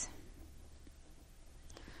names.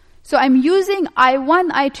 So I'm using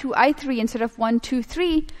I1, I2, I3 instead of 1, 2,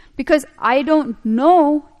 3 because I don't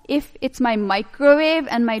know if it's my microwave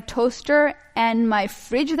and my toaster and my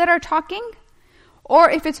fridge that are talking,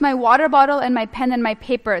 or if it's my water bottle and my pen and my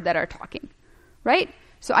paper that are talking, right?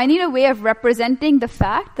 So I need a way of representing the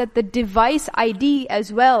fact that the device ID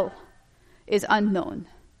as well is unknown,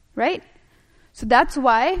 right? So that's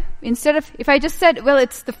why, instead of, if I just said, well,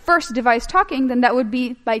 it's the first device talking, then that would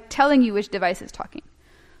be by telling you which device is talking.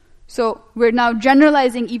 So we're now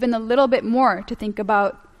generalizing even a little bit more to think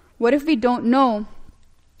about, what if we don't know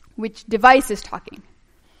which device is talking?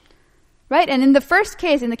 Right? And in the first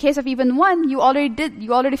case, in the case of even one, you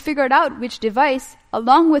already figured out which device,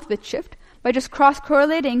 along with bit shift, by just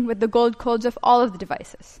cross-correlating with the gold codes of all of the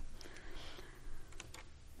devices.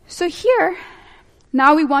 So here,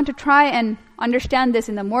 now we want to try and understand this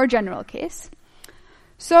in a more general case.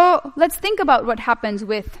 So let's think about what happens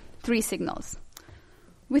with 3 signals.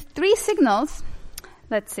 With 3 signals,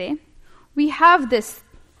 let's say, we have this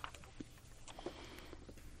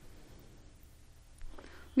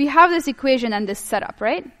equation and this setup,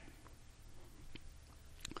 right?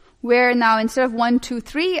 Where now instead of 1, 2,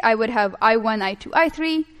 3, I would have I1, I2,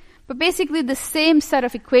 I3, but basically the same set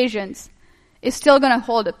of equations is still going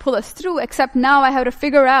to pull us through, except now I have to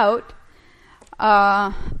figure out,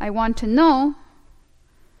 I want to know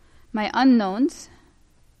my unknowns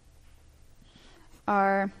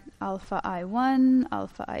are alpha I1,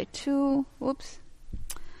 alpha I2,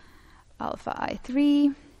 alpha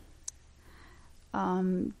I3,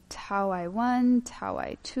 tau I1, tau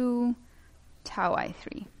I2, tau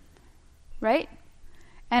I3, right?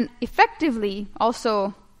 And effectively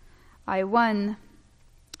also I1,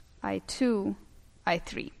 I2,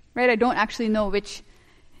 I3, right? I don't actually know which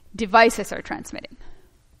devices are transmitting.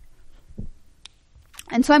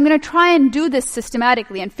 And so I'm going to try and do this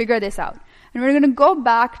systematically and figure this out. And we're going to go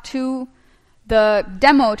back to the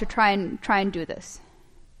demo to try and do this.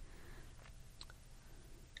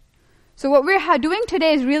 So what we're doing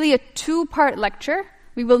today is really a 2-part lecture.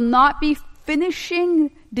 We will not be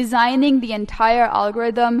finishing designing the entire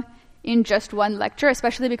algorithm in just one lecture,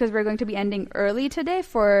 especially because we're going to be ending early today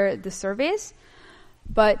for the surveys.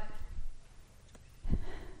 But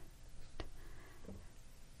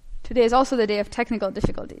today is also the day of technical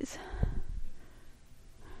difficulties.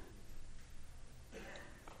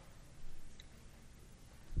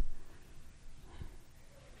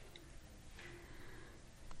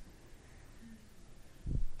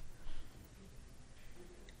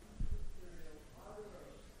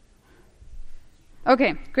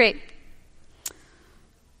 Okay, great.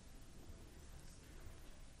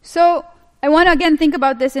 So I want to again think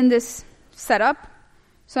about this in this setup.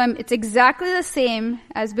 So it's exactly the same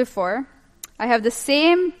as before. I have the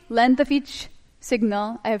same length of each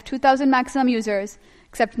signal. I have 2,000 maximum users,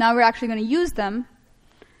 except now we're actually going to use them.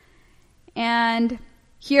 And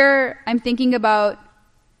here I'm thinking about,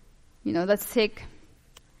 let's take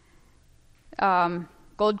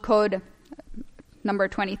gold code number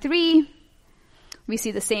 23. We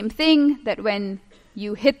see the same thing, that when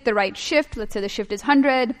you hit the right shift, let's say the shift is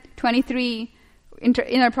 100, 23,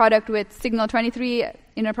 inner product with signal 23,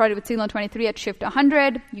 inner product with signal 23 at shift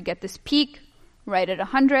 100, you get this peak right at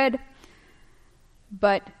 100.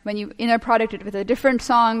 But when you inner product it with a different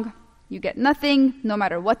song, you get nothing, no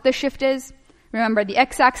matter what the shift is. Remember, the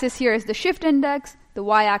x-axis here is the shift index, the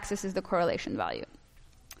y-axis is the correlation value.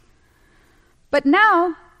 But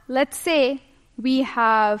now, let's say we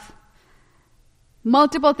have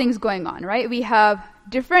multiple things going on, right? We have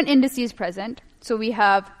different indices present. So we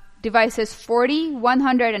have devices 40,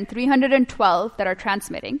 100, and 312 that are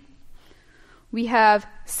transmitting. We have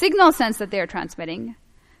signal sense that they are transmitting,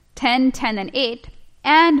 10, 10, and 8.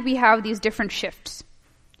 And we have these different shifts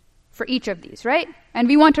for each of these, right? And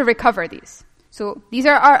we want to recover these. So these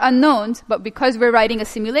are our unknowns, but because we're writing a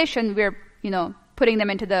simulation, we're, putting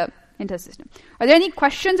them into the system. Are there any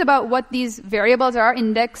questions about what these variables are,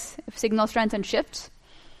 index, signal strengths, and shifts?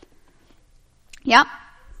 Yeah?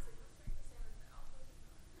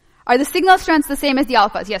 Are the signal strengths the same as the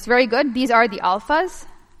alphas? Yes, very good. These are the alphas.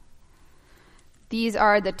 These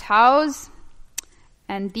are the taus.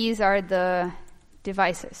 And these are the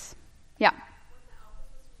devices. Yeah?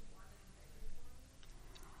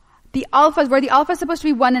 The alphas, were the alphas supposed to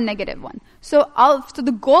be 1 and -1? So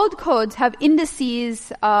the gold codes have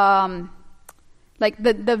indices, like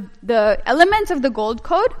the elements of the gold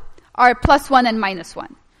code are +1 and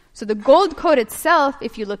 -1. So the gold code itself,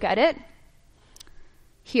 if you look at it,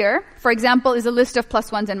 here, for example, is a list of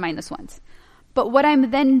 +1s and -1s. But what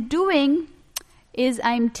I'm then doing is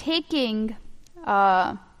I'm taking,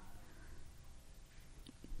 when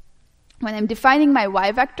I'm defining my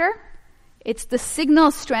y vector, it's the signal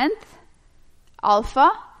strength,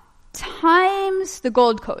 alpha, times the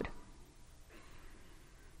gold code.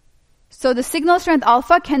 So the signal strength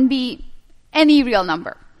alpha can be any real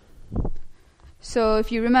number. So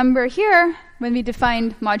if you remember here, when we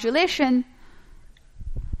defined modulation,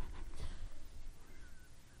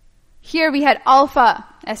 here we had alpha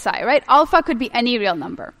SI, right? Alpha could be any real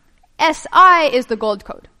number. SI is the gold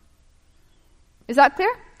code. Is that clear?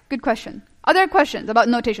 Good question. Other questions about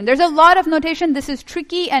notation? There's a lot of notation. This is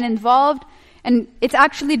tricky and involved, and it's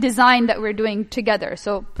actually design that we're doing together.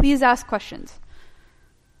 So please ask questions.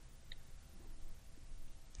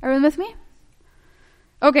 Everyone with me?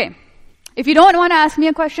 Okay. If you don't want to ask me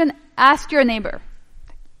a question, ask your neighbor.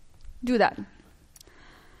 Do that.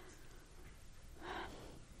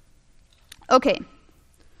 Okay.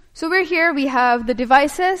 So we're here. We have the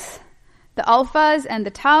devices, the alphas, and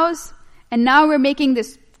the taus. And now we're making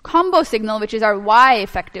this combo signal, which is our Y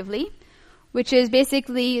effectively, which is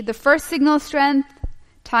basically the first signal strength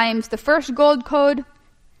times the first gold code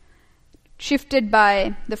shifted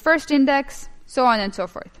by the first index, so on and so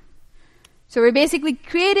forth. So we're basically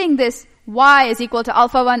creating this Y is equal to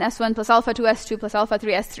alpha 1 S1 plus alpha 2 S2 plus alpha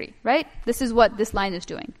 3 S3, right? This is what this line is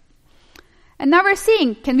doing. And now we're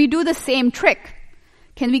seeing, can we do the same trick?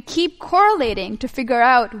 Can we keep correlating to figure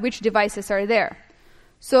out which devices are there?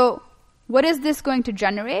 So what is this going to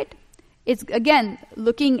generate? It's, again,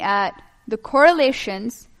 looking at the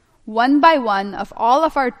correlations one by one of all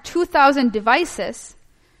of our 2,000 devices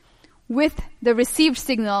with the received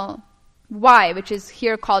signal Y, which is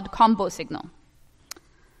here called combo signal.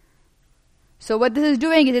 So what this is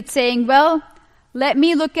doing is it's saying, well, let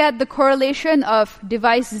me look at the correlation of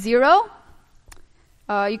device 0.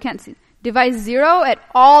 You can't see. Device 0 at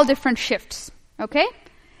all different shifts, okay?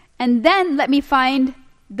 And then let me find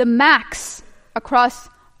the max across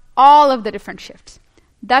all of the different shifts.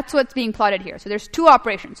 That's what's being plotted here. So there's two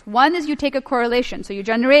operations. One is you take a correlation. So you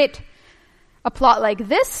generate a plot like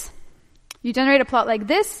this. You generate a plot like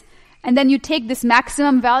this. And then you take this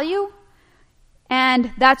maximum value.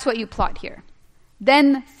 And that's what you plot here.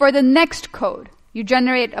 Then for the next code, you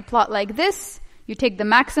generate a plot like this. You take the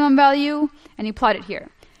maximum value and you plot it here.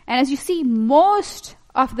 And as you see, most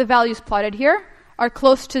of the values plotted here are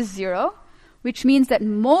close to 0. Which means that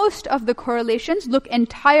most of the correlations look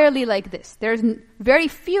entirely like this. There's very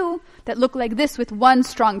few that look like this with one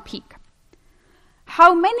strong peak.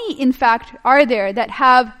 How many, in fact, are there that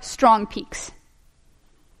have strong peaks?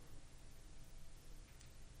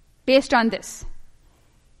 Based on this.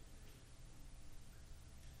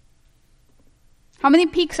 How many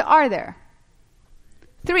peaks are there?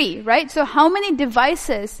 3, right? So how many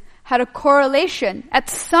devices had a correlation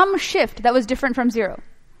at some shift that was different from 0?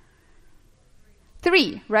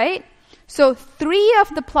 3, right? So 3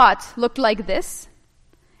 of the plots looked like this.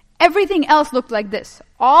 Everything else looked like this.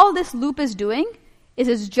 All this loop is doing is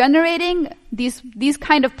it's generating these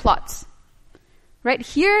kind of plots. Right?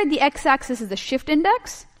 Here the x-axis is the shift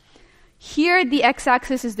index. Here the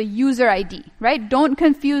x-axis is the user ID, right? Don't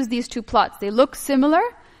confuse these two plots. They look similar,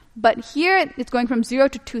 but here it's going from 0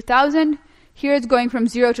 to 2000. Here it's going from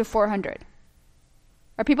 0 to 400.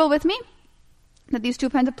 Are people with me? That these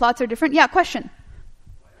two kinds of plots are different? Yeah, question.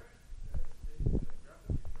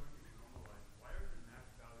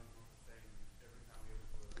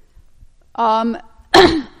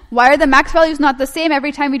 Why are the max values not the same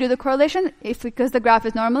every time we do the correlation? Because the graph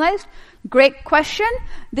is normalized? Great question.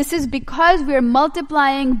 This is because we're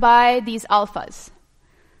multiplying by these alphas.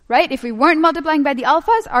 Right? If we weren't multiplying by the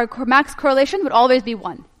alphas, our max correlation would always be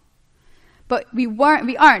 1. But we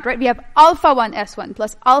aren't, right? We have alpha 1 S1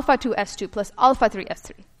 plus alpha 2 S2 plus alpha 3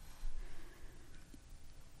 S3.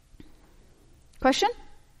 Question?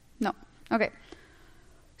 No. Okay.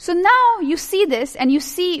 So now you see this and you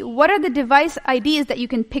see what are the device IDs that you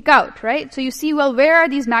can pick out, right? So you see, well, where are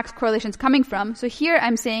these max correlations coming from? So here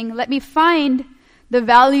I'm saying, let me find the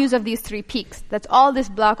values of these 3 peaks. That's all this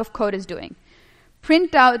block of code is doing.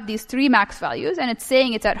 Print out these 3 max values, and it's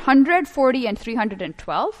saying it's at 100, 40, and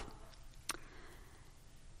 312.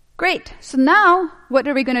 Great. So now what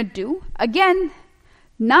are we going to do? Again,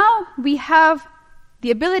 now we have the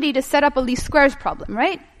ability to set up a least squares problem,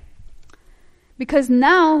 right? Because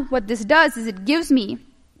now what this does is it gives me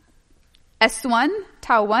S1,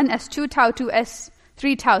 tau 1, S2, tau 2,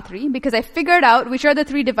 S3, tau 3, because I figured out which are the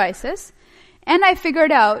 3 devices, and I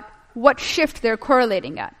figured out what shift they're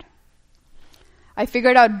correlating at. I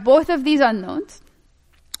figured out both of these unknowns,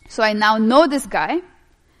 so I now know this guy.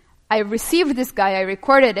 I received this guy, I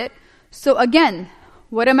recorded it. So again,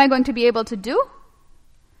 what am I going to be able to do?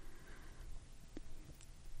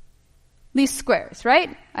 Least squares,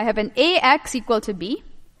 right? I have an AX equal to B,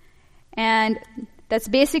 and that's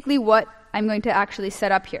basically what I'm going to actually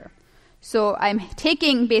set up here. So I'm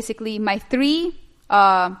taking basically my 3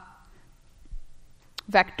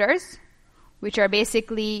 vectors, which are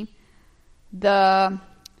basically the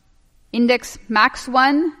index max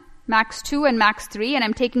 1, max 2, and max 3, and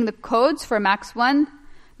I'm taking the codes for max 1,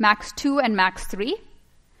 max 2, and max 3.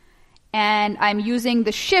 And I'm using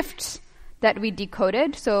the shifts that we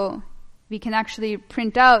decoded, so we can actually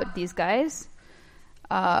print out these guys.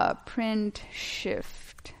 Print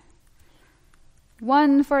shift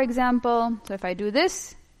 1, for example. So if I do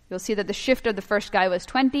this, you'll see that the shift of the first guy was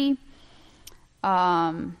 20.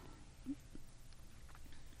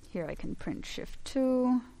 Here I can print shift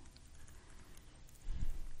 2.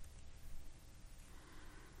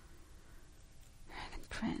 I can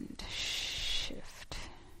print shift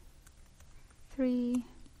 3.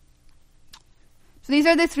 So these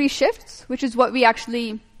are the 3 shifts, which is what we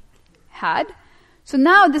actually had. So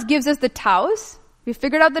now this gives us the taus. We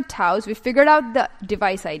figured out the taus. We figured out the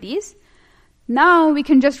device IDs. Now we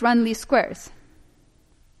can just run least squares.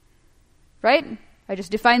 Right? I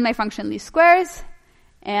just define my function least squares.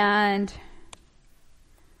 And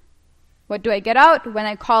what do I get out when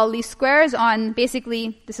I call least squares on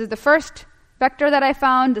basically, this is the first vector that I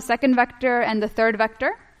found, the second vector, and the third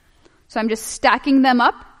vector. So I'm just stacking them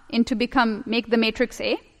up into make the matrix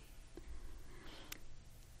A.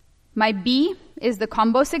 My B is the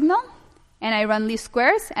combo signal, and I run least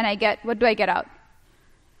squares, and I get, what do I get out?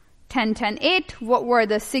 10, 10, 8. What were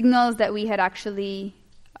the signals that we had actually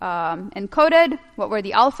encoded? What were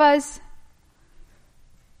the alphas?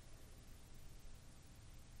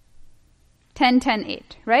 10, 10,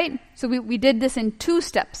 8, right? So we did this in 2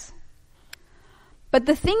 steps. But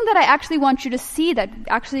the thing that I actually want you to see that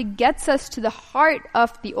actually gets us to the heart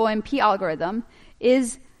of the OMP algorithm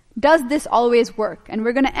is, does this always work? And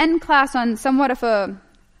we're going to end class on somewhat of a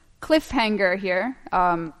cliffhanger here.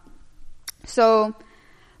 So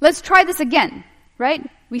let's try this again, right?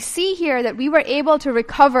 We see here that we were able to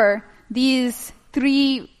recover these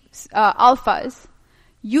 3 alphas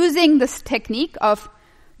using this technique of,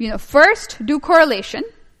 first do correlation,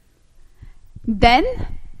 then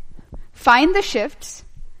find the shifts,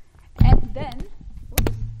 and then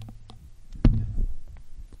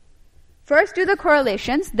first do the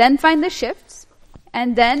correlations, then find the shifts,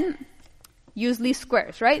 and then use least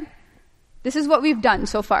squares, right? This is what we've done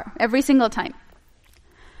so far, every single time.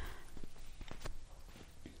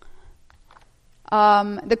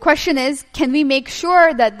 The question is, can we make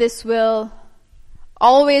sure that this will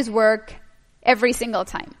always work every single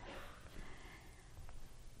time?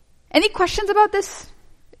 Any questions about this?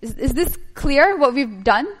 Is this clear, what we've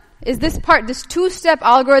done? Is this 2-step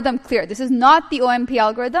algorithm clear? This is not the OMP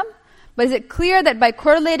algorithm, but is it clear that by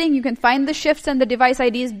correlating, you can find the shifts and the device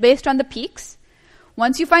IDs based on the peaks?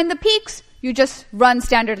 Once you find the peaks, you just run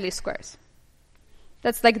standard least squares.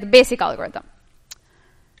 That's like the basic algorithm.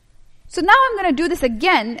 So now I'm going to do this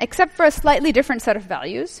again, except for a slightly different set of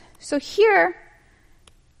values. So here,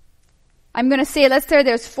 I'm going to say, let's say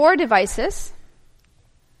there's 4 devices.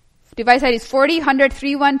 Device ID is 40, 100,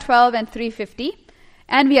 31, 12, and 350.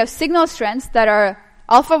 And we have signal strengths that are,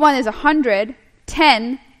 alpha 1 is 100,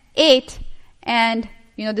 10, 8, and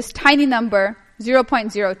this tiny number,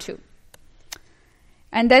 0.02.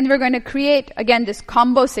 And then we're going to create, again, this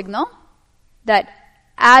combo signal that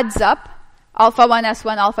adds up alpha 1,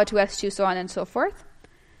 S1, alpha 2, S2, so on and so forth.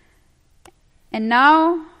 And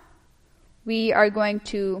now we are going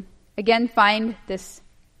to, again, find this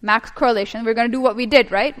max correlation. We're going to do what we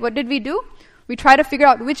did, right? What did we do? We try to figure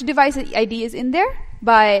out which device ID is in there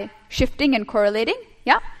by shifting and correlating.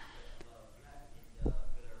 Yeah?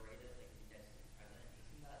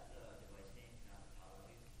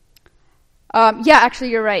 Yeah, actually,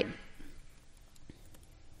 you're right.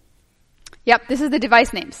 Yep, this is the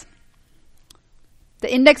device names.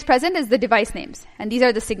 The index present is the device names, and these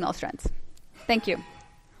are the signal strengths. Thank you.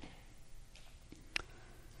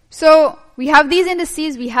 So we have these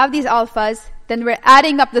indices, we have these alphas, then we're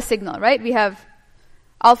adding up the signal, right? We have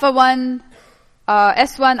alpha 1,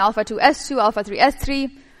 S1, alpha 2, S2, alpha 3,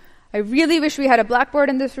 S3. I really wish we had a blackboard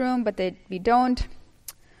in this room, but we don't.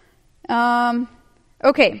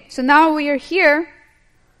 Okay, so now we are here.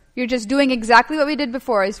 You're just doing exactly what we did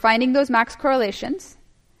before, is finding those max correlations.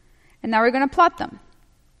 And now we're going to plot them.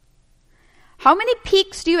 How many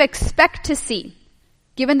peaks do you expect to see,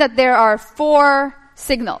 given that there are 4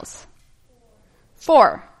 signals?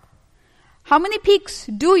 4. How many peaks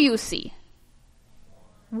do you see?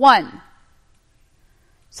 1.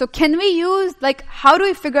 So can we use, how do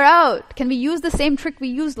we figure out, can we use the same trick we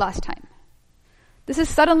used last time? This is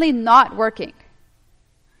suddenly not working.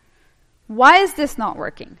 Why is this not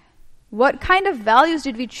working? What kind of values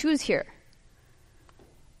did we choose here?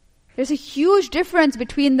 There's a huge difference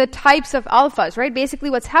between the types of alphas, right? Basically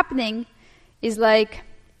what's happening is like,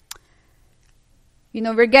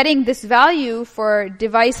 we're getting this value for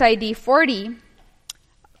device ID 40,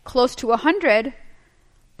 close to 100,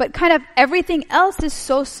 but kind of everything else is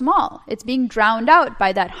so small. It's being drowned out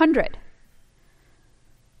by that 100.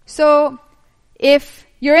 So if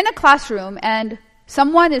you're in a classroom and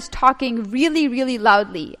someone is talking really, really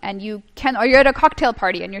loudly, and or you're at a cocktail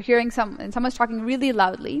party and you're hearing someone's talking really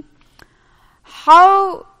loudly,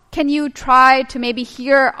 how can you try to maybe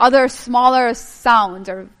hear other smaller sounds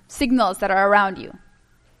or signals that are around you?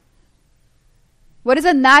 What is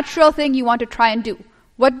a natural thing you want to try and do?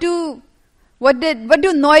 What do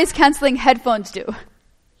noise canceling headphones do?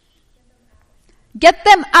 Get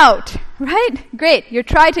them out, right? Great. You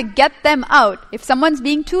try to get them out. If someone's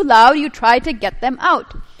being too loud, you try to get them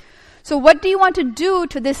out. So what do you want to do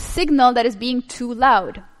to this signal that is being too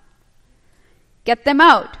loud? Get them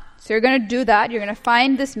out. So you're going to do that. You're going to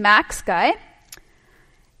find this max guy.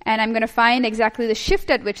 And I'm going to find exactly the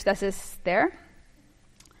shift at which this is there.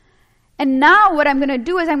 And now what I'm going to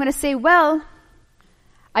do is I'm going to say, well,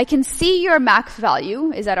 I can see your max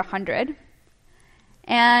value is at 100.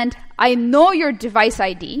 And I know your device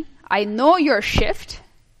ID. I know your shift.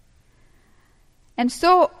 And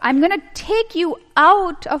so I'm going to take you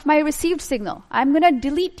out of my received signal. I'm going to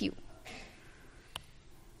delete you.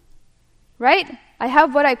 Right? I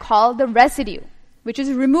have what I call the residue, which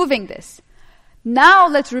is removing this. Now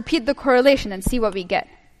let's repeat the correlation and see what we get.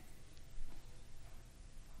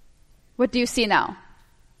 What do you see now?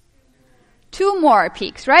 2 more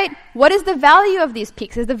peaks, right? What is the value of these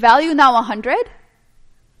peaks? Is the value now 100?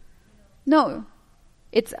 No.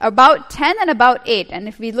 It's about 10 and about 8. And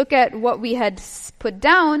if we look at what we had put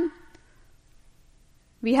down,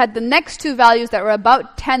 we had the next 2 values that were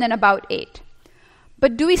about 10 and about 8.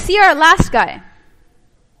 But do we see our last guy?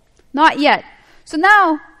 Not yet. So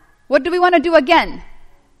now, what do we want to do again?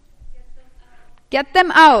 Get them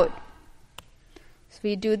out. So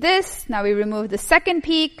we do this. Now we remove the second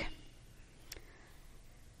peak.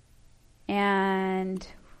 And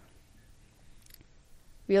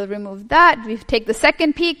we'll remove that. We take the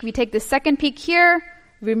second peak. We take the second peak here.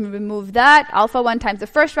 We remove that. Alpha 1 times the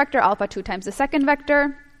first vector. Alpha 2 times the second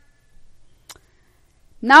vector.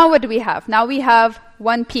 Now what do we have? Now we have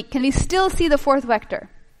 1 peak. Can we still see the fourth vector?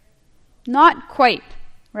 Not quite,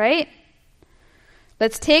 right?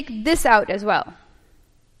 Let's take this out as well.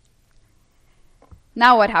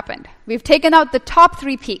 Now what happened? We've taken out the top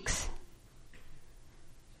 3 peaks.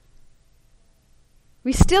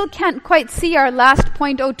 We still can't quite see our last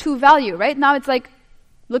 0.02 value, right? Now it's like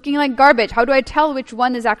looking like garbage. How do I tell which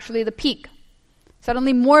one is actually the peak?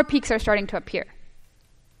 Suddenly more peaks are starting to appear.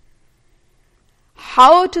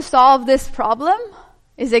 How to solve this problem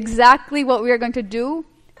is exactly what we are going to do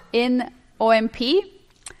in OMP.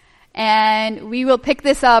 And we will pick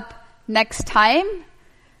this up next time.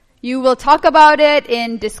 You will talk about it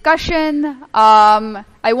in discussion.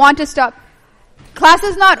 I want to stop. Class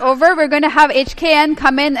is not over. We're going to have HKN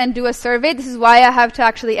come in and do a survey. This is why I have to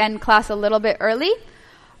actually end class a little bit early.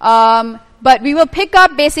 But we will pick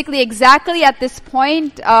up basically exactly at this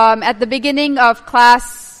point at the beginning of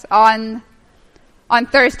class on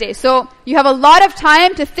Thursday. So you have a lot of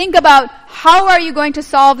time to think about how are you going to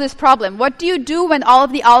solve this problem? What do you do when all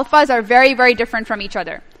of the alphas are very, very different from each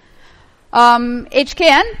other?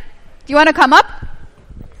 HKN, do you want to come up?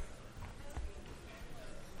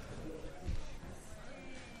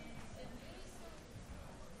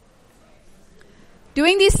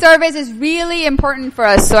 Doing these surveys is really important for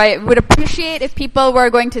us, so I would appreciate if people were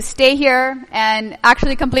going to stay here and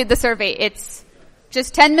actually complete the survey. It's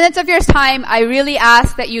just 10 minutes of your time. I really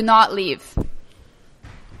ask that you not leave.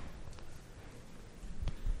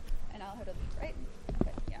 And I'll have to leave, right?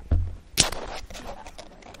 Okay, yeah.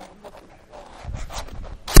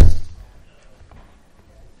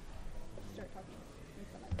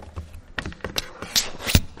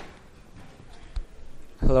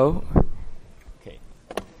 Hello?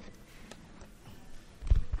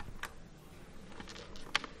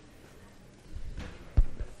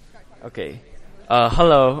 Okay.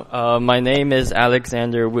 Hello. My name is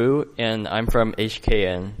Alexander Wu, and I'm from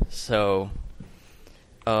HKN. So,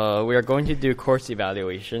 we are going to do course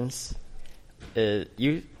evaluations. In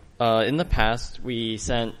the past, we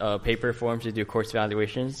sent paper forms to do course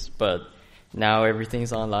evaluations, but now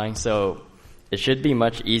everything's online, so it should be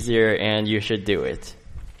much easier, and you should do it.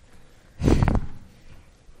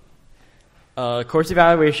 Course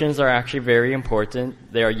evaluations are actually very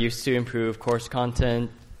important. They are used to improve course content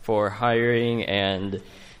for hiring, and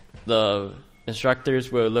the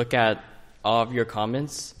instructors will look at all of your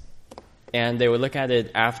comments and they will look at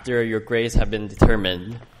it after your grades have been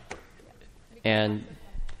determined, and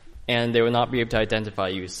they will not be able to identify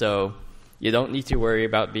you. So you don't need to worry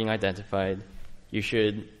about being identified. You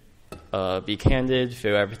should be candid,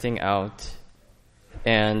 fill everything out,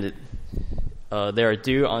 and they are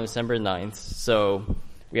due on December 9th. So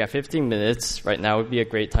we have 15 minutes. Right now would be a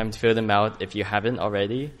great time to fill them out if you haven't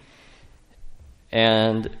already.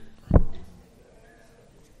 And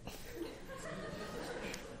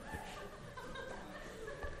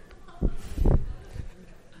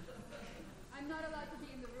I'm not allowed to be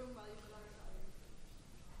in the room while you fill out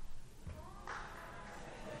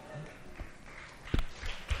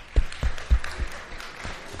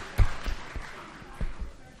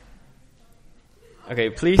your okay,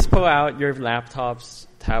 please pull out your laptops,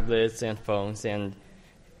 tablets, and phones, and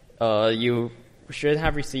you should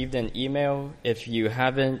have received an email. If you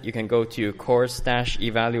haven't, you can go to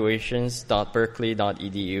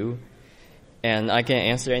course-evaluations.berkeley.edu, and I can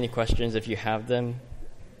answer any questions if you have them.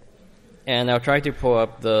 And I'll try to pull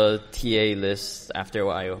up the TA list after a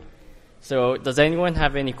while. So, does anyone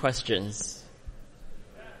have any questions?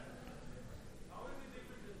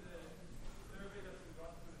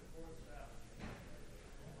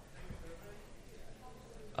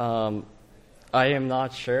 I am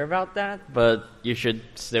not sure about that, but you should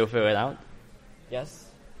still fill it out. Yes?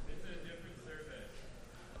 It's a different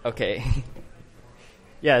survey. Okay.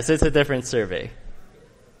 Yes, it's a different survey.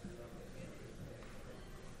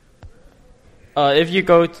 If you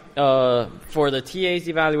go for the TA's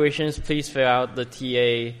evaluations, please fill out the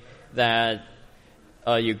TA that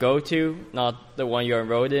you go to, not the one you're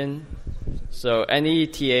enrolled in. So any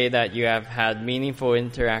TA that you have had meaningful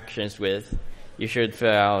interactions with, you should fill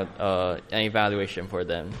out an evaluation for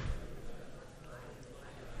them.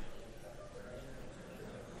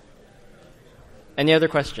 Any other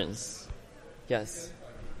questions? Yes.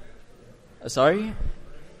 Sorry?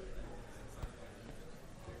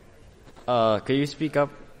 Could you speak up?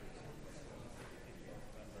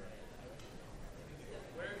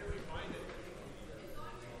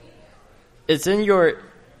 It's in your...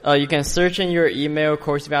 you can search in your email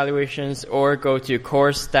course evaluations or go to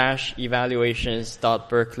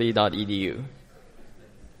course-evaluations.berkeley.edu.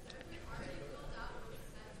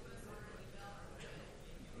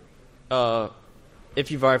 If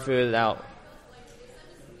you've already filled it out.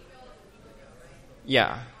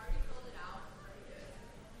 Yeah.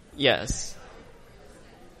 Yes.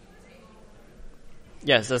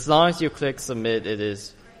 Yes, as long as you click submit, it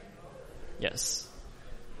is. Yes.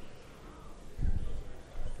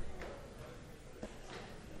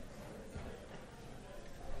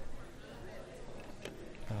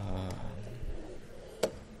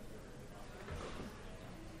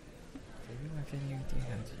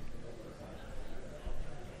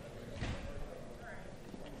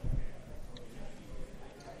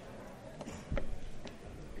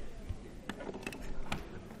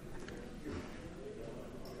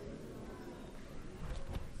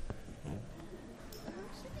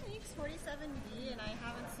 E47D, and I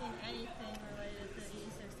haven't seen anything related to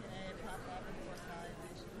E16A pop up in course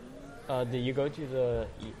evaluation. Did you go to the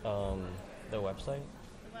website? The website?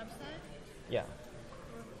 Yeah.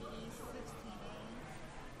 For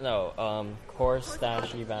E16A. No,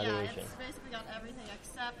 course-evaluation. Yeah, it's basically got everything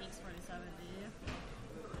except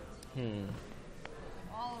E47D.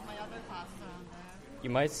 All of my other classes are on there. You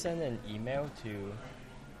might send an email to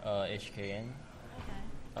HKN.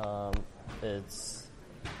 Okay.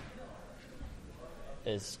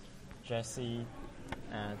 It's Jesse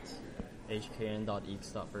at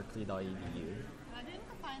hkn.eeks.berkeley.edu. I didn't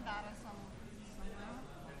find that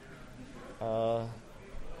somewhere.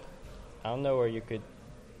 I don't know where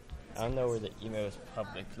the email is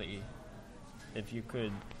publicly. If you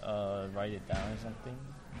could write it down or something.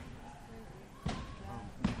 You can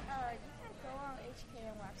go on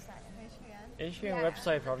HKN website. HKN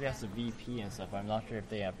website probably has a VP and stuff. I'm not sure if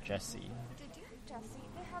they have Jesse. They do have Jesse.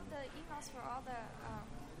 They have the emails for all the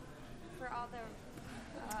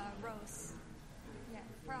rows. Yeah,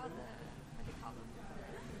 for all the what do you call them?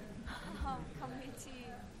 Community.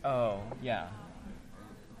 Oh, yeah.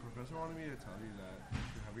 The professor wanted me to tell you that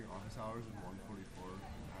you're having office hours in 144 and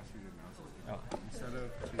asked you to announce it. Oh. Instead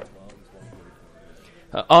of 212, it's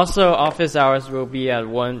 144. Also, office hours will be at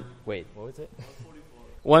 1... Wait, what was it?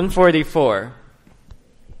 144.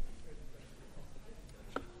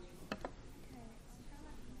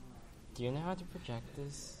 Do you know how to project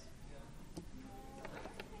this?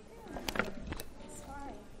 It's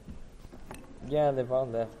fine. Yeah, they've all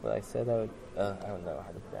left, but I said I don't know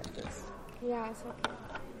how to project this. Yeah, it's okay.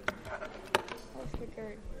 I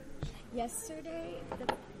figured. Yesterday, the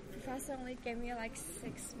professor only gave me like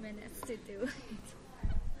 6 minutes to do it.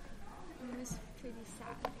 It was pretty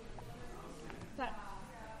sad. But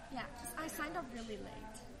yeah, I signed up really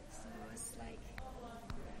late. So it was like,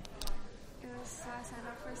 I signed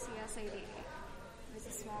up for CSAD. It was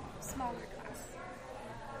a smaller class.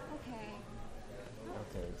 Okay.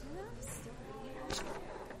 Okay. Do you know if it's still here?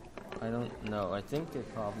 I don't know. I think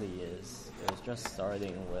it probably is. It was just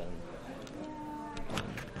starting when.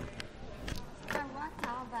 I walked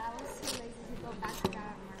out, but I was too lazy to go back to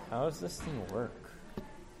that room. How does this thing work?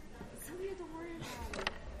 So you don't worry about it.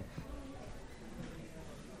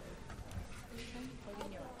 Plug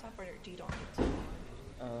in your laptop, or do you don't need to?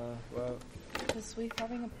 Well, Because we're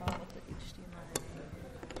having a problem with the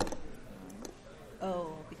HDMI.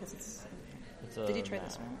 Oh, because it's... it's a Did you try Mac.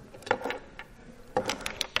 this one?